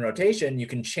assumed in rotation, you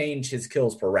can change his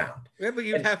kills per round. Yeah, but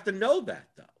you'd have to know that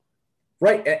though.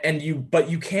 Right. But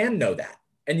you can know that.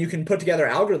 And you can put together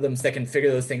algorithms that can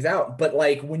figure those things out. But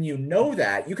like when you know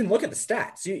that, you can look at the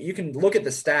stats. You can look at the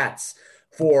stats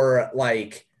for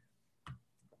like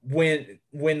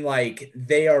when like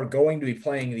they are going to be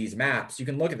playing these maps. You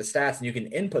can look at the stats and you can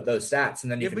input those stats,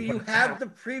 and then you have the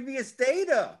previous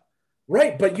data.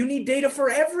 Right, but you need data for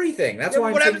everything. That's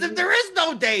why. What happens if there is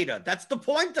no data? That's the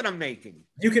point that I'm making.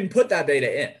 You can put that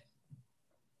data in.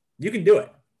 You can do it.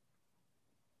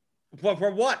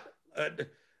 For what?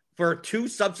 For 2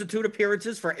 substitute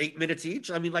appearances for 8 minutes each?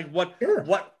 I mean, like what? Sure.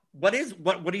 What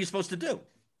are you supposed to do?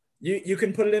 You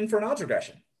can put it in for an odds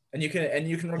regression, and you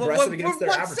can regress it against their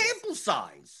averages. What sample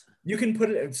size? You can put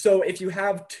it. So if you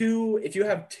have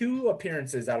two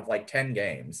appearances out of like 10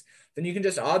 games, then you can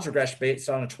just odds regress based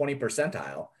on a 20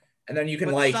 percentile. And then you can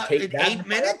take that 8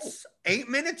 minutes, 8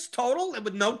 minutes total and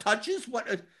with no touches.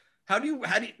 How do you,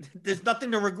 there's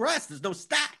nothing to regress. There's no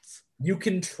stats. You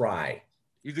can try.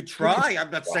 You could try. I'm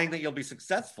not saying that you'll be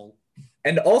successful.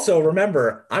 And also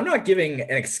remember, I'm not giving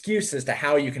an excuse as to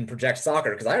how you can project soccer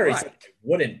because I already said I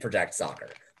wouldn't project soccer.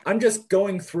 I'm just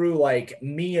going through like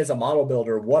me as a model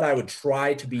builder, what I would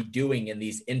try to be doing in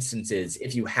these instances.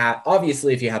 If you have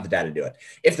the data to do it,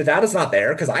 if the data's not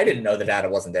there, because I didn't know the data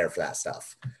wasn't there for that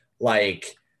stuff.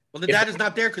 Like, well, the data's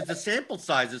not there because the sample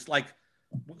size is like,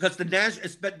 because the national,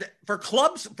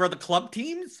 for the club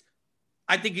teams,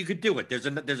 I think you could do it. There's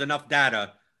enough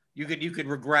data. You could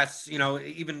regress,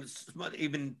 even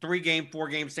 3-game,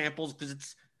 4-game samples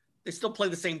because they still play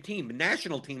the same team. The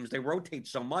national teams, they rotate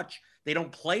so much. They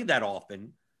don't play that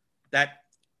often that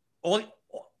all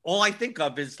I think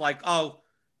of is like, oh,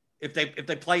 if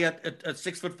they play a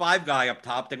 6'5" guy up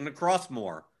top, they're going to cross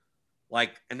more.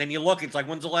 Like, and then you look, it's like,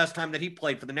 when's the last time that he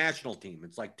played for the national team?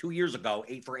 It's like 2 years ago,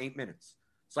 8 minutes.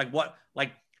 It's like, what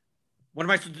am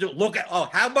I supposed to do? Look at,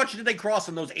 how much did they cross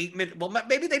in those 8 minutes? Well,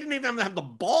 maybe they didn't even have the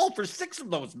ball for 6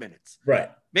 of those minutes. Right.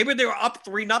 Maybe they were up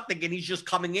 3-0 and he's just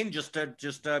coming in just to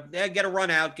get a run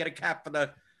out, get a cap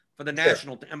for the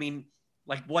national. I mean,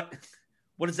 like what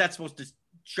is that supposed to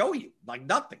show you? Like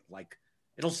nothing. Like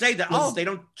it'll say that,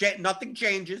 nothing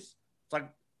changes. It's like,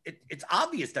 it's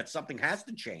obvious that something has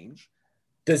to change.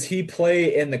 Does he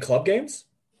play in the club games?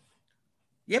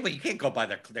 Yeah, but you can't go by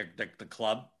the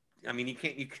club. I mean, you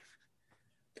can't.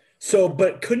 So,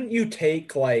 but couldn't you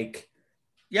take like?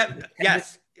 Yeah.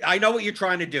 Yes, I know what you're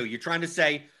trying to do. You're trying to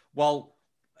say, well,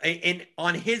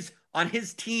 on his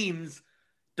teams,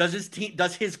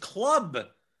 does his club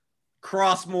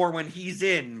cross more when he's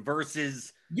in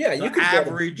versus the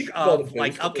average of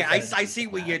like? Okay, I see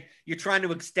what you're trying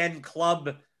to extend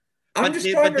club. I'm just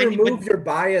trying to remove your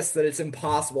bias that it's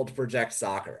impossible to project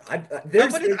soccer.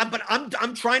 But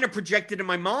I'm trying to project it in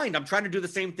my mind. I'm trying to do the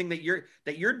same thing that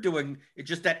you're doing. It's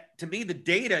just that to me the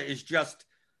data is just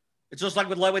like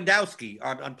with Lewandowski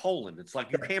on Poland. It's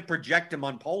like you can't project him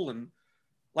on Poland.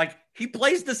 Like he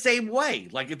plays the same way.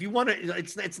 Like if you want to,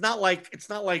 it's not like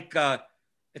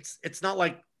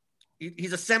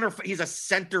he's a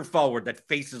center forward that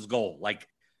faces goal. Like.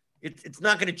 It's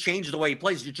not going to change the way he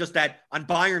plays. It's just that on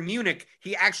Bayern Munich,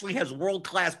 he actually has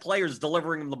world-class players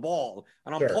delivering him the ball.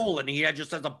 And on Poland, he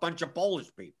just has a bunch of Polish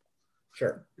people.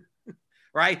 Sure.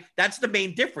 Right? That's the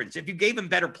main difference. If you gave him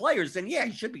better players, then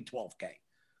he should be 12K.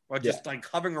 Or just like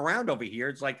hovering around over here.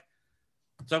 It's like,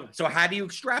 so how do you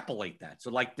extrapolate that?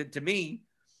 So like to me,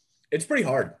 it's pretty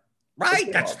hard. Right?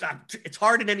 It's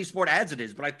hard in any sport as it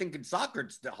is, but I think in soccer,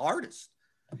 it's the hardest.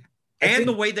 And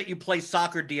the way that you play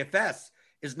soccer DFS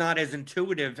is not as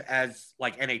intuitive as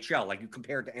like NHL. Like you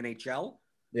compare it to NHL.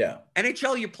 Yeah.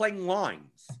 NHL, you're playing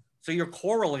lines. So you're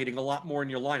correlating a lot more in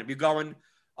your lineup. You're going,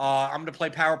 I'm going to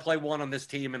play power play 1 on this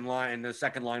team and the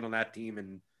second line on that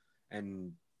team.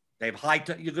 And they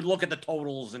have you could look at the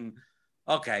totals and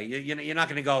okay, you're not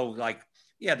going to go like,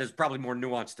 yeah, there's probably more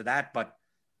nuance to that, but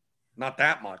not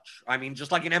that much. I mean,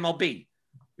 just like in MLB,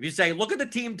 if you say, look at the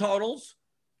team totals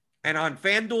and on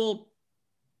FanDuel,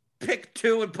 pick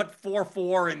 2 and put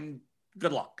 4-4 and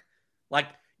good luck. Like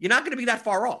you're not going to be that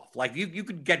far off. Like you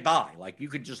could get by. Like you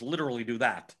could just literally do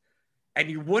that. And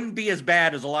you wouldn't be as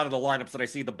bad as a lot of the lineups that I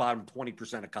see at the bottom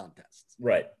 20% of contests.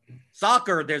 Right.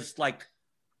 Soccer, there's like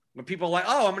when people are like,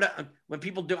 I'm going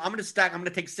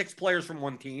to take 6 players from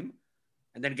one team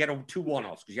and then get 2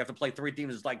 one-offs because you have to play 3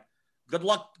 teams. It's like, good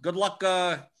luck. Let's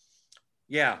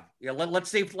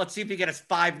see if you get a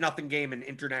 5-0 game in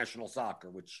international soccer,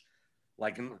 which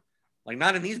like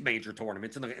not in these major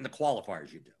tournaments, in the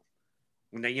qualifiers you do.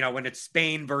 When it's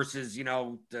Spain versus,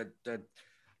 the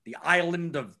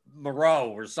island of Moreau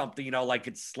or something, like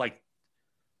it's like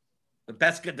the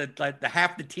best, the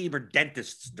half the team are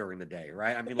dentists during the day,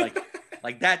 right? I mean, like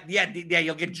that. Yeah,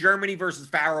 you'll get Germany versus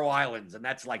Faroe Islands, and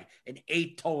that's like an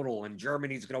 8 total, and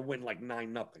Germany's going to win like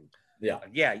 9-0.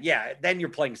 Yeah. Then you're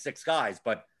playing 6 guys,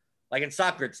 but like in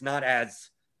soccer, it's not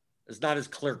as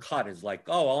clear cut as like,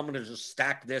 I'm going to just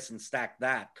stack this and stack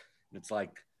that. And it's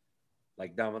like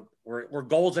no, we're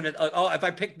goals in it. If I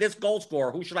pick this goal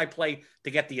scorer, who should I play to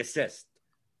get the assist?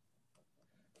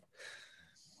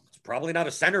 It's probably not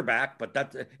a center back, but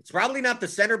it's probably not the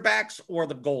center backs or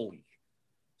the goalie.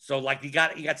 So like you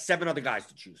got 7 other guys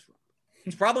to choose from.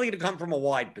 It's probably going to come from a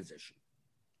wide position.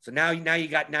 So now you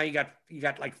got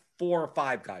like 4 or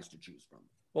 5 guys to choose from.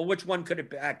 Well, which one could it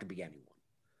be? That could be anyone.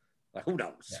 Like who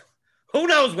knows? Yeah. Who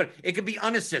knows what it could be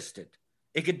unassisted.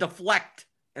 It could deflect,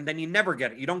 and then you never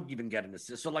get it. You don't even get an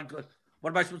assist. So like, what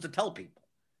am I supposed to tell people?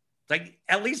 It's like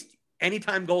at least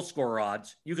anytime goal scorer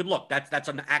odds, you could look. That's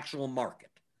an actual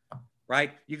market,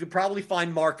 right? You could probably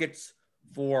find markets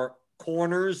for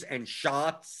corners and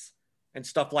shots and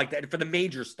stuff like that for the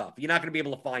major stuff. You're not going to be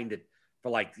able to find it for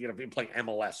like, if you're playing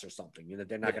MLS or something,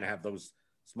 they're not going to have those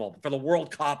small. For the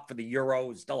World Cup, for the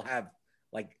Euros, they'll have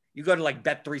like, you go to like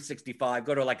Bet365,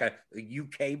 go to like a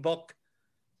UK book,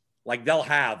 like they'll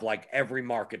have like every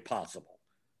market possible.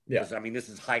 Yeah. I mean, this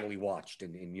is highly watched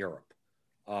in Europe.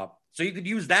 So you could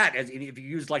use that as if you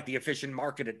use like the efficient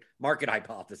market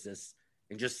hypothesis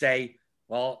and just say,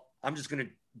 well, I'm just going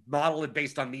to model it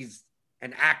based on these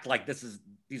and act like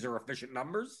these are efficient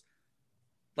numbers.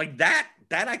 Like that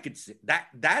I could see that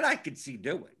I could see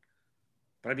doing.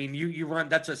 But I mean, you run,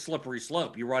 that's a slippery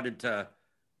slope. You run into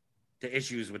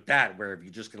issues with that, where if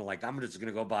you're just going to I'm just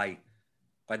going to go by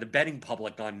the betting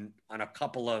public on a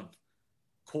couple of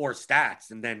core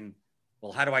stats. And then,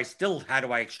 well, how do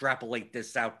I extrapolate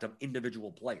this out to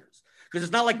individual players? Because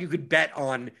it's not like you could bet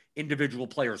on individual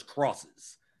players'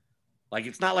 crosses. Like,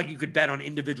 it's not like you could bet on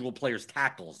individual players'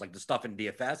 tackles, like the stuff in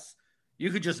DFS. You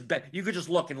could just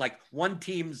look and like one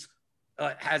team's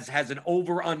has an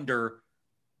over under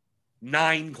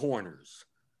 9 corners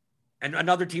and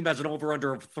another team has an over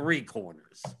under of 3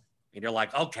 corners. And you're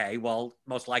like, okay, well,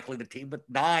 most likely the team with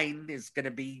 9 is going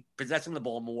to be possessing the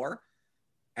ball more.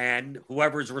 And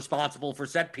whoever's responsible for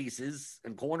set pieces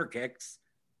and corner kicks,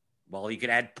 well, you could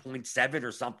add 0.7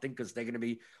 or something because they're going to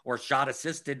be, or shot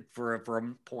assisted for a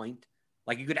point.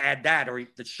 Like you could add that, or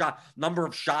the number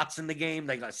of shots in the game,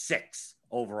 they got 6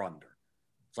 over under.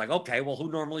 It's like, okay, well,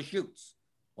 who normally shoots?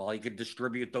 Well, you could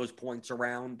distribute those points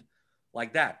around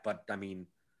like that. But I mean,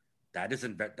 that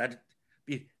isn't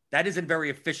very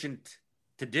efficient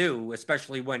to do,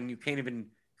 especially when you can't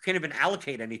even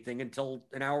allocate anything until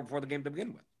an hour before the game to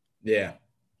begin with. Yeah,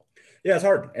 it's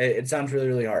hard. It sounds really,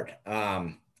 really hard.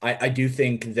 I do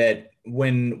think that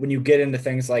when you get into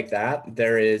things like that,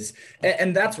 there is,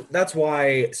 and that's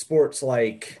why sports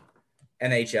like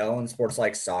NHL and sports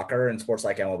like soccer and sports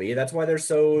like MLB, that's why they're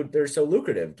so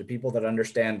lucrative to people that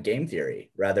understand game theory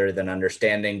rather than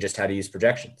understanding just how to use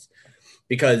projections.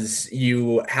 Because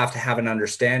you have to have an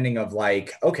understanding of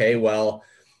like, okay, well,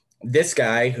 this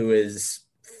guy who is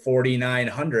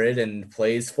 4,900 and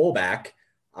plays fullback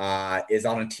is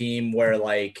on a team where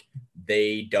like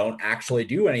they don't actually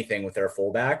do anything with their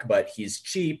fullback, but he's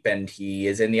cheap and he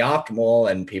is in the optimal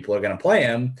and people are going to play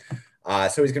him.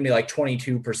 So he's going to be like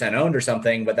 22% owned or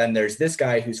something. But then there's this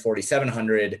guy who's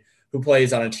 4,700 who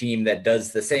plays on a team that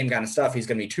does the same kind of stuff. He's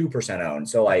going to be 2% owned.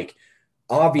 So like,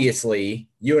 obviously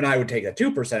you and I would take the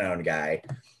 2% owned guy,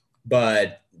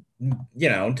 but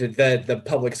the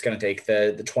public's going to take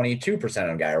the 22%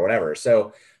 owned guy or whatever.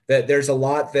 So that there's a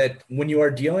lot that when you are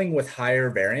dealing with higher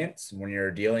variance, when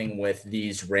you're dealing with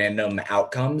these random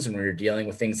outcomes, and when you're dealing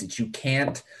with things that you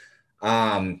can't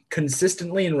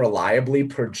consistently and reliably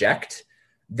project,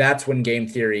 that's when game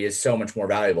theory is so much more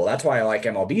valuable. That's why I like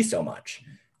MLB so much.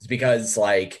 It's because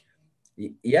like,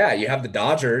 yeah, you have the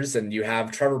Dodgers and you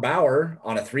have Trevor Bauer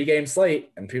on a 3-game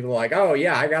slate, and people are like, oh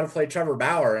yeah, I got to play Trevor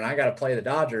Bauer and I got to play the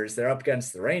Dodgers. They're up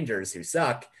against the Rangers who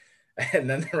suck. And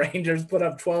then the Rangers put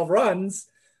up 12 runs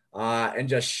and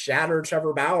just shatter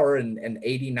Trevor Bauer and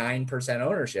 89%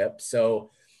 ownership.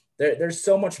 So there's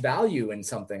so much value in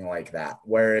something like that,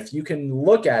 where if you can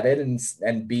look at it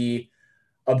and be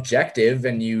objective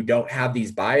and you don't have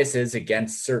these biases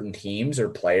against certain teams or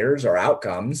players or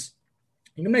outcomes,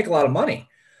 you can make a lot of money.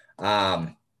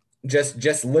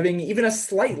 Just living even a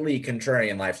slightly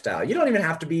contrarian lifestyle. You don't even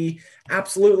have to be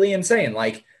absolutely insane.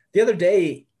 Like the other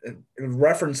day,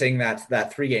 referencing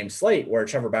that 3-game slate where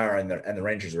Trevor Bauer and the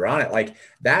Rangers were on it, like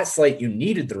that slate, you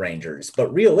needed the Rangers,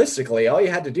 but realistically, all you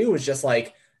had to do was just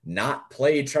like not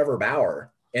play Trevor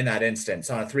Bauer in that instance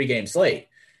on a 3-game slate.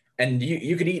 And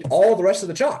you could eat all the rest of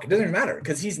the chalk. It doesn't even matter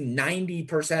because he's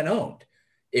 90% owned.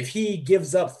 If he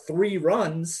gives up 3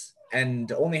 runs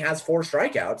and only has 4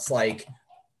 strikeouts, like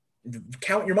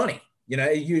count your money.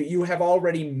 You have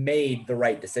already made the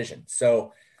right decision.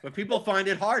 So, but people find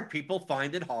it hard. People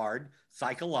find it hard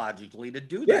psychologically to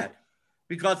do that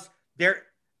because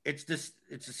it's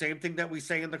the same thing that we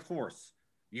say in the course.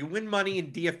 You win money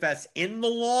in DFS in the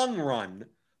long run,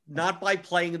 not by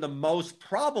playing the most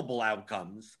probable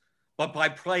outcomes, but by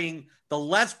playing the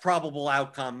less probable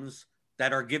outcomes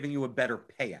that are giving you a better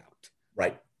payout.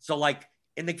 Right. So like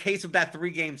in the case of that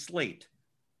 3-game slate,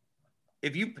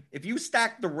 if you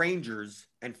stack the Rangers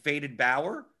and faded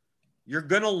Bauer, you're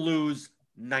going to lose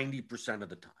 90% of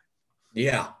the time.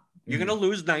 Yeah. You're going to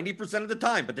lose 90% of the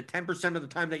time, but the 10% of the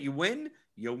time that you win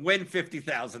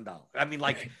 $50,000. I mean,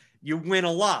 like you win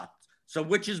a lot. So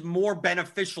which is more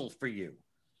beneficial for you?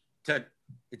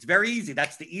 It's very easy.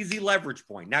 That's the easy leverage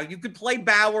point. Now you could play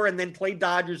Bauer and then play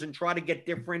Dodgers and try to get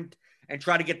different and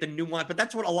try to get the nuance, but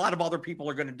that's what a lot of other people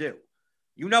are going to do.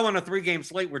 On a 3-game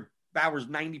slate where Bauer's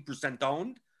 90%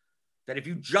 owned, that if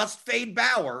you just fade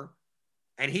Bauer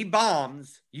and he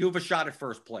bombs, you have a shot at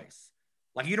first place.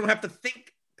 Like, you don't have to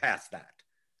think past that.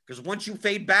 Because once you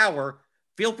fade Bauer,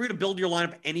 feel free to build your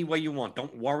lineup any way you want.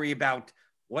 Don't worry about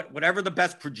whatever the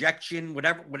best projection,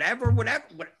 whatever,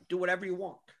 do whatever you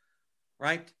want,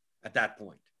 right? At that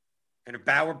point. And if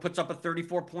Bauer puts up a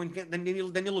 34-point game, then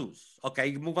you lose. Okay,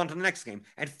 you move on to the next game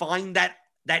and find that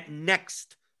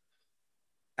next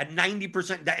at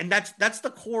 90%. And that's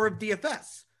the core of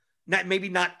DFS. Maybe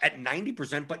not at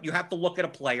 90%, but you have to look at a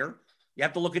player. You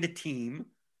have to look at a team.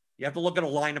 You have to look at a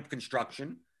lineup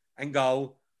construction and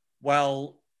go,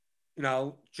 well,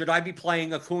 should I be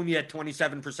playing Acuna at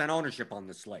 27% ownership on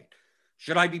this slate?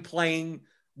 Should I be playing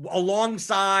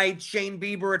alongside Shane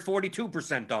Bieber at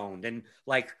 42% owned? And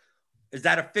like, is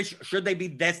that official? Should they be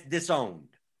disowned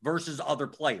versus other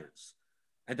players?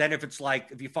 And then if it's like,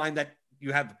 if you find that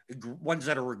you have ones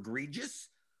that are egregious,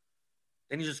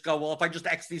 then you just go, well, if I just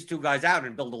X these two guys out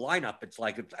and build a lineup, it's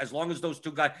like, as long as those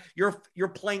two guys, you're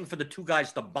playing for the two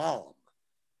guys to bomb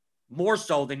more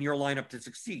so than your lineup to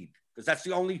succeed. Because that's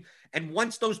the only, and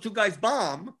once those two guys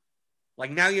bomb, like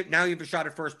now you have a shot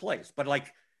at first place. But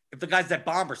like, if the guys that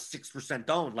bomb are 6%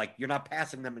 owned, like, you're not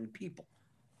passing them in people.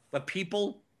 But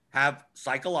people have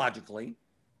psychologically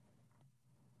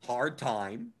hard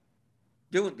time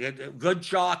doing good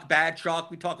chalk, bad chalk.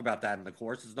 We talk about that in the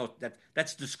course. There's no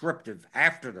that's descriptive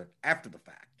after the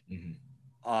fact.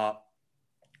 Mm-hmm.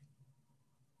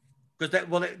 Because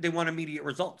they want immediate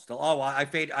results. I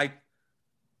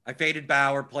faded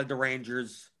Bauer, played the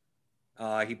Rangers.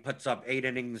 He puts up 8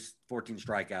 innings, 14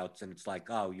 strikeouts, and it's like,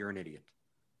 oh, you're an idiot.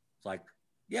 It's like,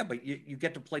 yeah, but you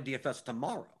get to play DFS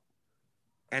tomorrow,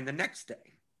 and the next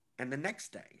day, and the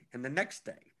next day, and the next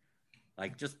day.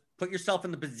 Like, just put yourself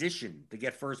in the position to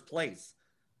get first place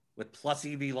with plus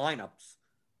EV lineups,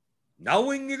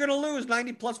 knowing you're going to lose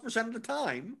 90+% of the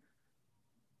time.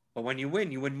 But when you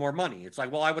win more money. It's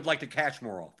like, well, I would like to cash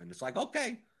more often. It's like,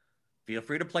 okay, feel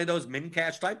free to play those min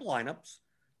cash type lineups.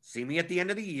 See me at the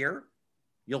end of the year.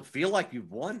 You'll feel like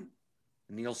you've won.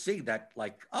 And you'll see that,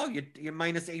 like, oh, you're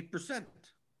minus 8%,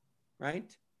 right?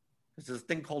 There's this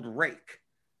thing called rake.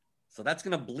 So that's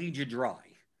going to bleed you dry.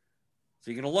 So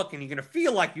you're going to look and you're going to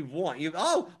feel like you've won.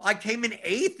 I came in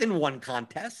 8th in one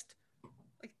contest.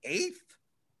 Like 8th?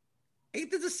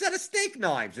 8th is a set of steak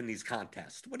knives in these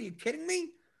contests. What, are you kidding me?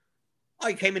 Oh,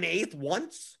 you came in 8th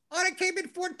once? Oh, I came in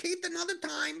 14th another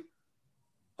time.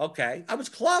 Okay, I was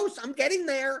close. I'm getting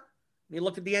there. And you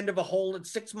look at the end of a whole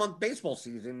 6-month baseball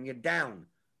season, and you're down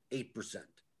 8%.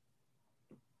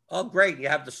 Oh, great. You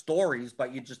have the stories,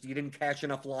 but you didn't cash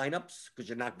enough lineups because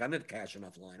you're not going to cash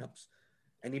enough lineups.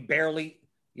 And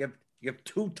you have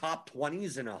 2 top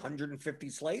 20s in 150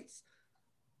 slates.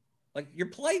 Like, you're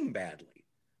playing badly.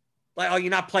 Like, oh,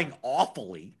 you're not playing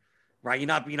awfully, right? You're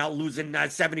not losing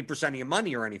 70% of your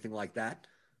money or anything like that.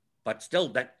 But still,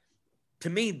 that, to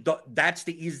me, that's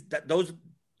the easy.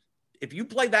 If you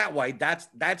play that way,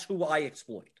 that's who I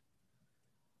exploit.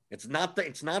 It's not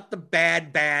the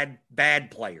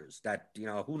bad players that,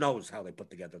 who knows how they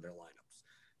put together their lineups.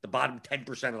 The bottom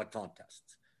 10% of the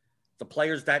contests. The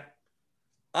players that,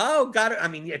 got it. I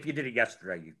mean, if you did it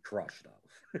yesterday, you crushed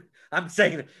them. I'm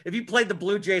saying if you played the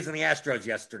Blue Jays and the Astros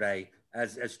yesterday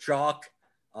as chalk,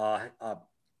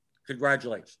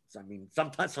 congratulations. I mean,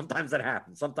 sometimes that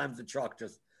happens. Sometimes the chalk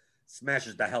just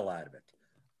smashes the hell out of it.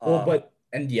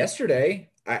 And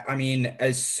yesterday, I mean,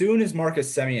 as soon as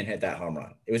Marcus Semien hit that home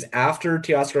run, it was after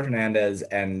Teoscar Hernandez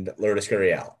and Lourdes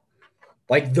Gurriel.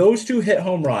 Like, those two hit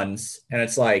home runs, and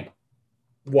it's like,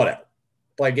 whatever.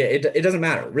 Like, it doesn't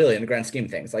matter, really, in the grand scheme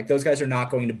of things. Like, those guys are not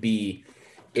going to be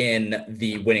in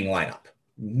the winning lineup.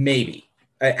 Maybe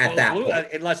at that point.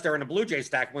 Unless they're in a Blue Jay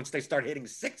stack once they start hitting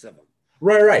 6 of them.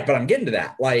 Right. But I'm getting to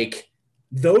that. Like,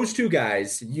 those two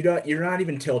guys, you're not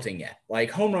even tilting yet.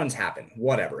 Like, home runs happen,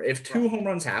 whatever. If 2 home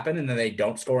runs happen and then they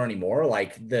don't score anymore,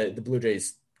 like, the Blue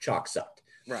Jays chalk sucked.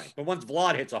 Right. But once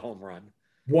Vlad hits a home run.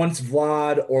 Once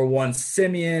Vlad or once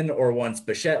Semien or once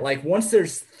Bichette, like, once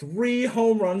there's 3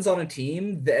 home runs on a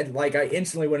team, that, like, I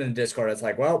instantly went in the Discord. It's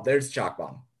like, well, there's chalk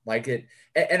bomb. Like, it,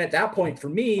 and at that point for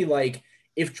me, like,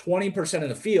 if 20% of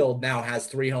the field now has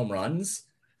 3 home runs,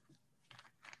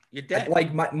 you're dead.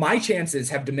 Like, my chances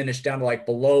have diminished down to, like,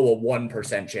 below a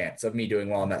 1% chance of me doing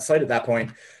well on that site at that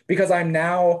point, because I'm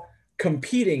now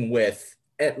competing with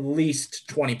at least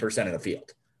 20% of the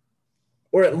field.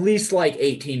 Or at least like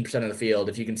 18% of the field,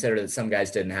 if you consider that some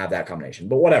guys didn't have that combination.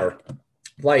 But whatever.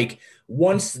 Like,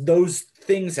 once those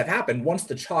things have happened, once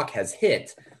the chalk has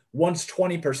hit, once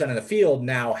 20% of the field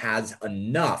now has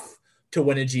enough to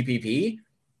win a GPP,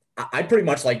 I pretty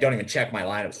much like don't even check my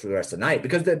lineups for the rest of the night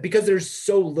because there's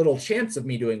so little chance of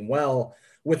me doing well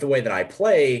with the way that I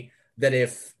play that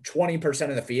if 20%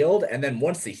 of the field, and then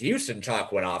once the Houston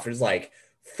chalk went off, it was like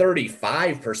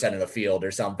 35% of the field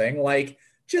or something, like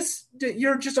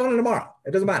you're just on it tomorrow.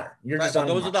 It doesn't matter. You're right, just on.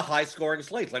 Those are the high scoring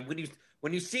slates. Like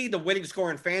when you see the winning score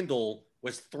in FanDuel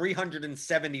was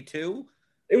 372.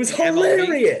 It was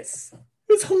hilarious.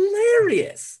 It was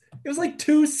hilarious. It was like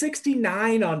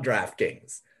 269 on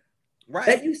DraftKings. Right.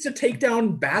 That used to take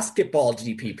down basketball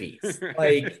GPPs.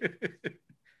 Like,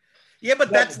 yeah, but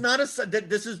that's not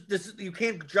this is you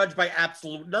can't judge by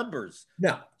absolute numbers.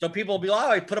 No. So people will be like,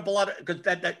 oh, I put up a lot of, because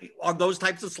that on those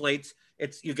types of slates,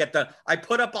 you get I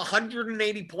put up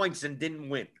 180 points and didn't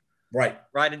win. Right.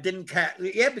 And didn't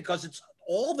because it's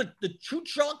all the two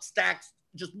chalk stacks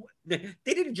they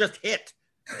didn't just hit.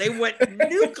 They went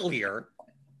nuclear.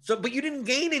 So, but you didn't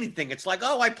gain anything. It's like,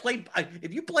 oh,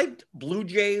 if you played Blue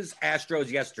Jays,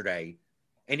 Astros yesterday,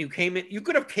 and you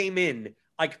could have came in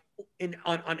like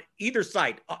on either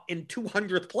side in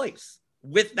 200th place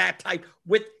with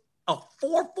with a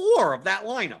 4-4 of that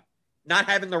lineup, not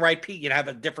having the right piece. You'd have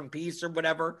a different piece or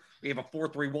whatever. We have a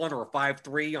 4-3-1 or a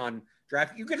 5-3 on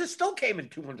draft. You could have still came in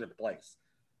 200th place.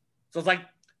 So it's like,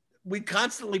 we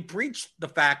constantly preach the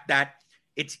fact that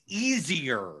it's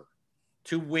easier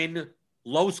to win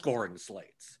low scoring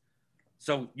slates.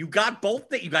 So you got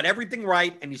you got everything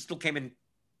right, and you still came in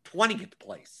 20th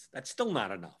place. That's still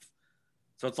not enough.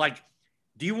 So it's like,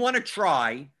 do you want to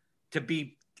try to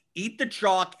eat the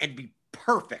chalk and be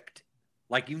perfect?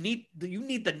 Like you need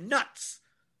the nuts,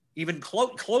 even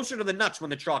closer to the nuts when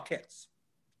the chalk hits,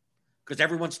 because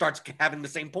everyone starts having the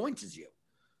same points as you.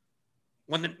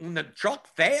 When the chalk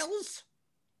fails,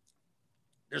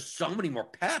 there's so many more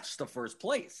paths to first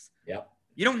place. Yep.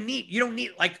 You don't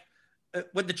need like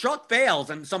when the chalk fails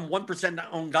and some 1%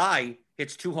 owned guy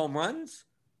hits 2 home runs,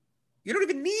 you don't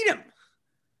even need him.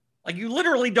 Like you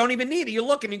literally don't even need it. You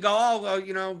look and you go,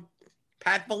 oh,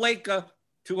 Pat Valaika,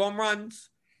 2 home runs,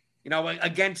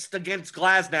 against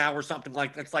Glasnow or something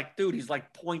like that. It's like, dude, he's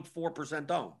like 0.4%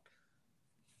 owned.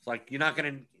 It's like you're not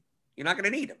gonna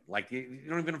need him. Like you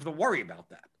don't even have to worry about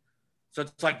that. So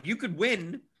it's like you could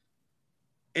win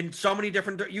in so many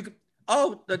different.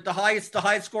 The highest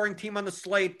scoring team on the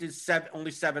slate is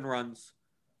only 7 runs.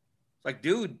 It's like,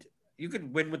 dude, you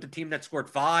could win with the team that scored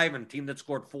 5 and team that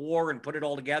scored 4 and put it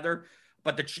all together.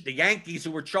 But the Yankees,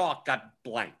 who were chalk, got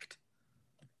blanked.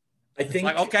 I think,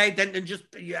 like, okay, then just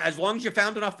as long as you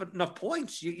found enough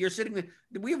points, you're sitting there.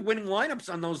 We have winning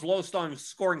lineups on those low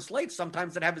scoring slates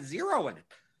sometimes that have a 0 in it,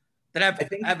 that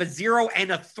have a 0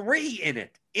 and a 3 in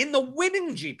it in the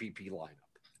winning GPP lineup.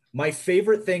 My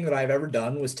favorite thing that I've ever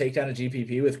done was take down a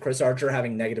GPP with Chris Archer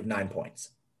having -9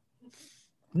 points.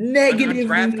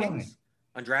 -9.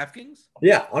 On DraftKings?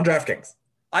 Yeah, on DraftKings.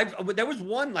 There was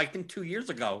one, I think 2 years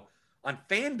ago, on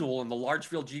FanDuel in the large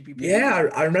field GPP. Yeah,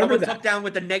 I remember that. Took down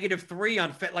with the -3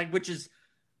 on which is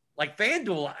like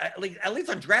FanDuel. At least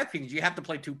on DraftKings, you have to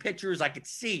play 2 pitchers. I could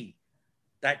see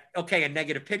that. Okay, a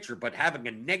negative pitcher, but having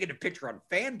a negative pitcher on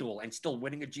FanDuel and still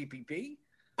winning a GPP.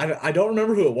 I don't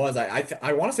remember who it was.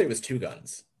 I want to say it was 2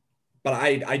 Guns, but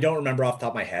I don't remember off the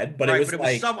top of my head. But it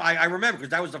was some. I remember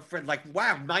because that was a friend. Like,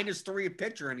 wow, -3 a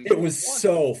pitcher, and it was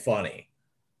so funny.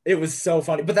 It was so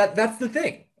funny. But that's the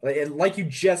thing. Like you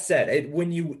just said,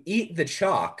 when you eat the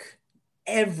chalk,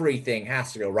 everything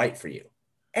has to go right for you.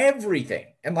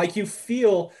 Everything. And like you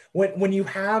feel when you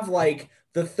have like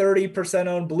the 30%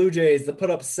 owned Blue Jays that put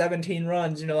up 17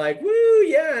 runs, like, woo,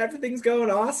 yeah, everything's going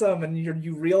awesome. And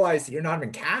you realize that you're not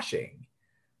even cashing.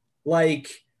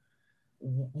 Like,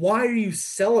 why are you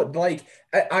selling? Like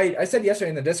I said yesterday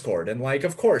in the Discord, and like,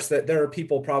 of course, that there are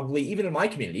people probably, even in my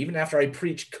community, even after I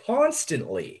preach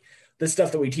constantly the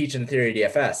stuff that we teach in Theory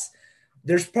DFS,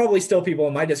 there's probably still people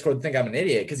in my Discord that think I'm an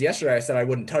idiot, because yesterday I said I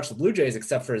wouldn't touch the Blue Jays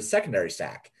except for his secondary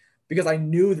stack, because I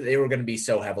knew that they were going to be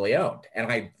so heavily owned.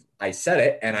 And I said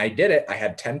it and I did it. I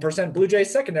had 10% Blue Jays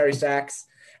secondary stacks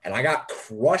and I got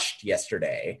crushed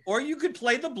yesterday. Or you could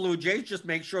play the Blue Jays, just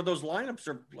make sure those lineups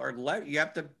are you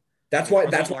have to. That's why I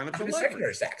have the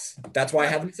secondary stacks. That's why I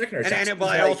have the secondary stacks. And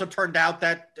it also turned out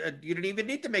that you didn't even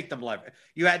need to make them leverage.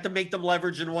 You had to make them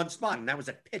leverage in one spot, and that was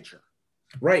a pitcher.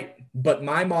 Right. But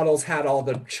my models had all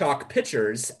the chalk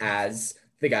pitchers as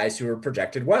the guys who were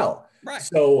projected well. Right.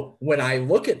 So when I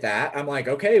look at that, I'm like,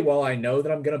 okay, well, I know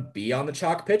that I'm going to be on the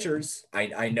chalk pitchers.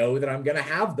 I know that I'm going to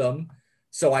have them.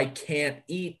 So I can't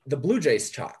eat the Blue Jays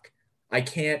chalk. I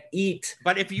can't eat.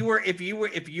 But if you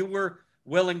were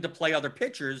willing to play other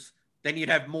pitchers, then you'd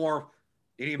have more.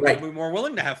 You'd be more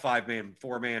willing to have 5-man,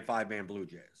 4-man, 5-man Blue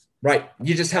Jays. Right.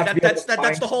 You just have to be able to that's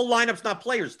find... the whole lineups, not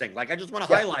players thing. Like, I just want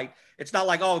to highlight, it's not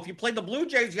like, oh, if you played the Blue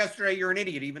Jays yesterday, you're an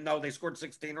idiot, even though they scored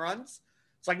 16 runs.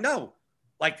 It's like, no,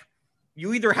 like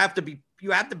you either have to be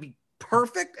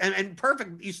perfect and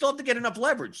perfect. You still have to get enough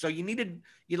leverage. So you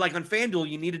like on FanDuel,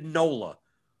 you needed Nola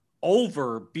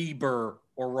over Bieber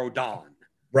or Rodon.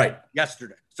 Right.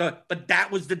 Yesterday. So, but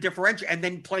that was the differential. And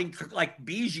then playing like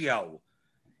Biggio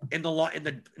in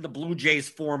the Blue Jays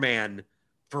 4-man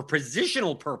for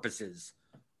positional purposes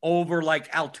over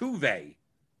like Altuve,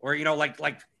 or like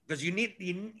because you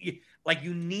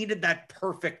needed that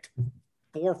perfect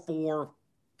 4-4,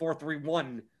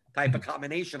 4-3-1 type of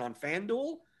combination on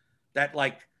FanDuel that,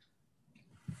 like,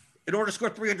 in order to score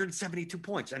 372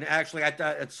 points. And actually at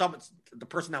the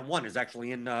person that won is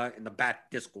actually in the Bat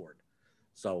Discord.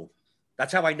 So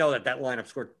that's how I know that lineup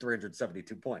scored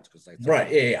 372 points, because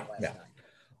yeah.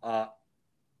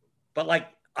 But like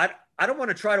I don't want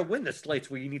to try to win the slates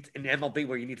where you need in MLB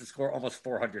where you need to score almost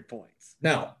 400 points.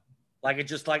 No, like it's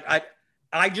just like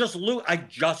I just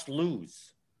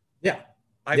lose. Yeah,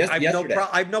 I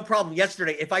have no problem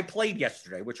yesterday. If I played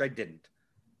yesterday, which I didn't,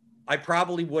 I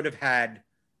probably would have had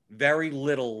very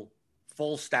little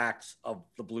full stacks of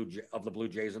the Blue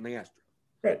Jays and the Astros.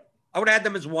 Right. I would have had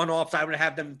them as one-offs. I would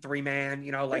have them 3-man,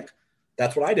 like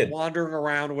that's what I did. Wandering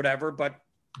around or whatever, but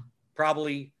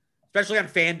probably, especially on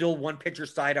FanDuel, one pitcher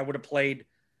side, I would have played.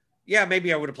 Yeah,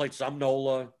 maybe I would have played some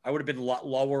Nola. I would have been a lot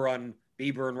lower on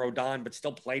Bieber and Rodon, but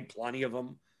still played plenty of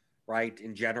them, right,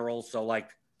 in general. So, like,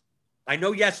 I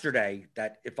know yesterday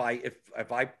that if I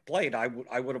played, I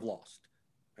would have lost.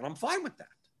 And I'm fine with that.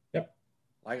 Yep.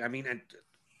 I mean, and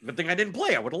good thing I didn't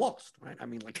play. I would have lost, right? I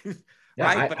mean, like,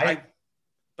 yeah, right?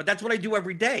 But that's what I do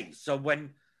every day. So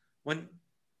when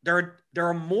there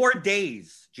are more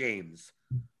days, James,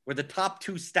 where the top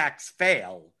two stacks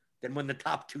fail than when the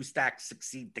top two stacks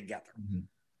succeed together. Mm-hmm.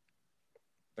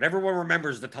 But everyone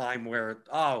remembers the time where,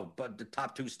 but the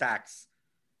top two stacks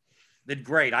did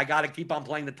great. I got to keep on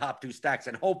playing the top two stacks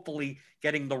and hopefully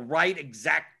getting the right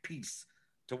exact piece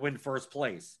to win first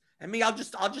place. And me, I'll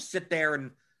just sit there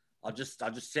and I'll just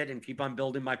sit and keep on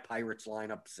building my Pirates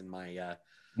lineups and my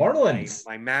Marlins,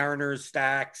 my Mariners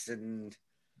stacks and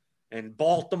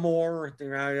Baltimore,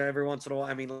 every once in a while.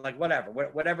 I mean, like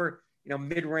whatever,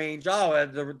 mid-range.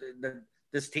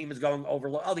 This team is going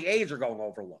overlooked. Oh, the A's are going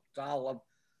overlooked.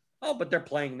 But they're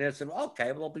playing this, and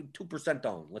okay, well, they'll be 2%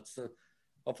 owned. Let's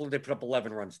hopefully they put up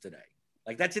 11 runs today.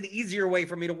 Like, that's an easier way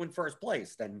for me to win first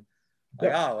place than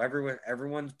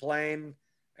everyone's playing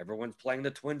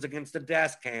the Twins against the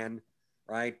desk hand.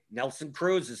 Right, Nelson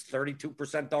Cruz is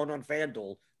 32% owned on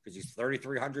FanDuel because he's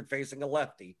 3,300 facing a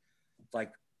lefty. It's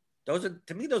like those are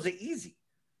easy.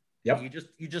 Yep.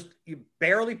 You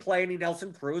barely play any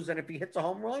Nelson Cruz, and if he hits a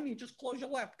home run, you just close your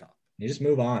laptop. You just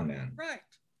move on, man. Right.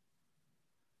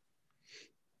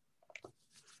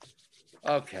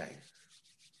 Okay.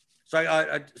 So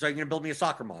you're gonna build me a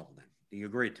soccer model then? Do you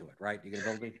agree to it? Right? You're gonna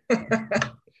build me.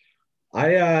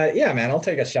 Yeah, man. I'll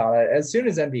take a shot at it. As soon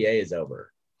as NBA is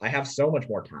over. I have so much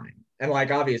more time. And, like,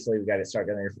 obviously we got to start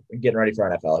getting ready for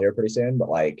NFL here pretty soon. But,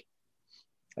 like,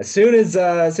 as soon as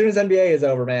NBA is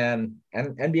over, man,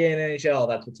 and NBA and NHL,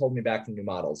 that's what's holding me back from new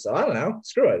models. So I don't know.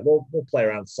 Screw it. We'll play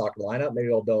around with the soccer lineup. Maybe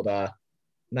we'll build a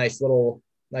nice little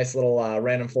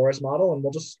random forest model, and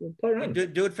we'll play around.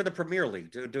 Do it for the Premier League.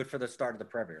 Do it for the start of the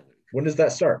Premier League. When does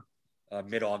that start?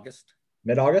 Mid-August.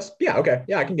 Mid-August? Yeah. Okay.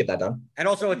 Yeah, I can get that done. And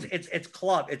also, it's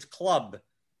club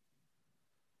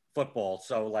football,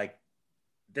 so like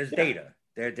there's data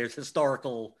there's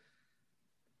historical.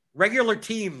 Regular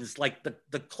teams, like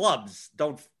the clubs,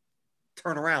 don't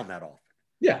turn around that often.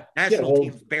 National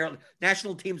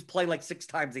teams play like 6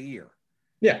 times a year.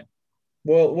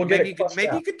 We'll get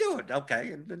maybe you could do it.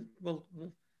 Okay, and then we'll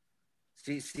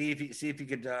see if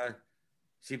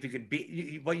you could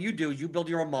beat what you do. You build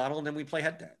your own model and then we play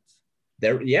head-to-heads.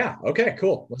 Okay,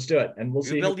 cool, let's do it. And we'll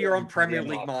see. You build your own Premier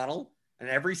League model. And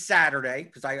every Saturday,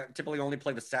 because I typically only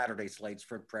play the Saturday slates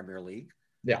for Premier League.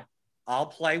 Yeah. I'll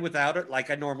play without it, like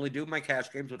I normally do my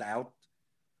cash games, without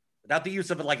the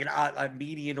use of it, like a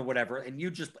median or whatever. And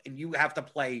you have to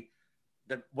play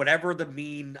whatever the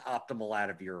mean optimal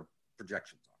out of your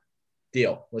projections are.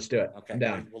 Deal. Let's do it. Okay. I'm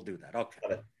down. We'll do that.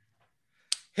 Okay.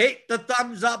 Hit the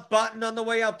thumbs up button on the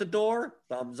way out the door.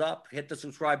 Thumbs up. Hit the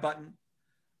subscribe button.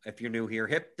 If you're new here,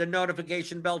 hit the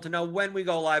notification bell to know when we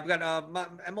go live. We got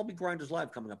MLB Grinders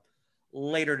Live coming up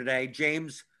later today.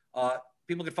 James,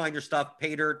 people can find your stuff,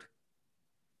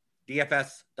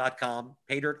 paydirtdfs.com,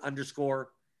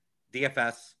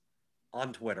 paydirt_DFS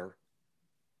on Twitter.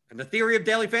 And the Theory of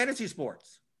Daily Fantasy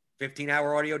Sports,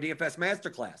 15-hour audio DFS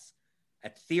masterclass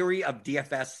at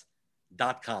theoryofdfs.com.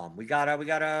 We got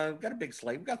a big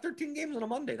slate. We got 13 games on a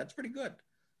Monday. That's pretty good.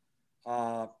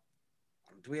 Do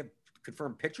we have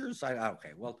confirmed pitchers?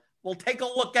 Okay. Well, we'll take a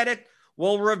look at it.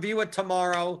 We'll review it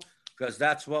tomorrow because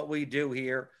that's what we do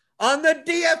here on the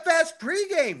DFS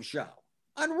pregame show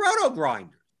on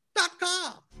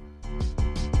rotogrinders.com.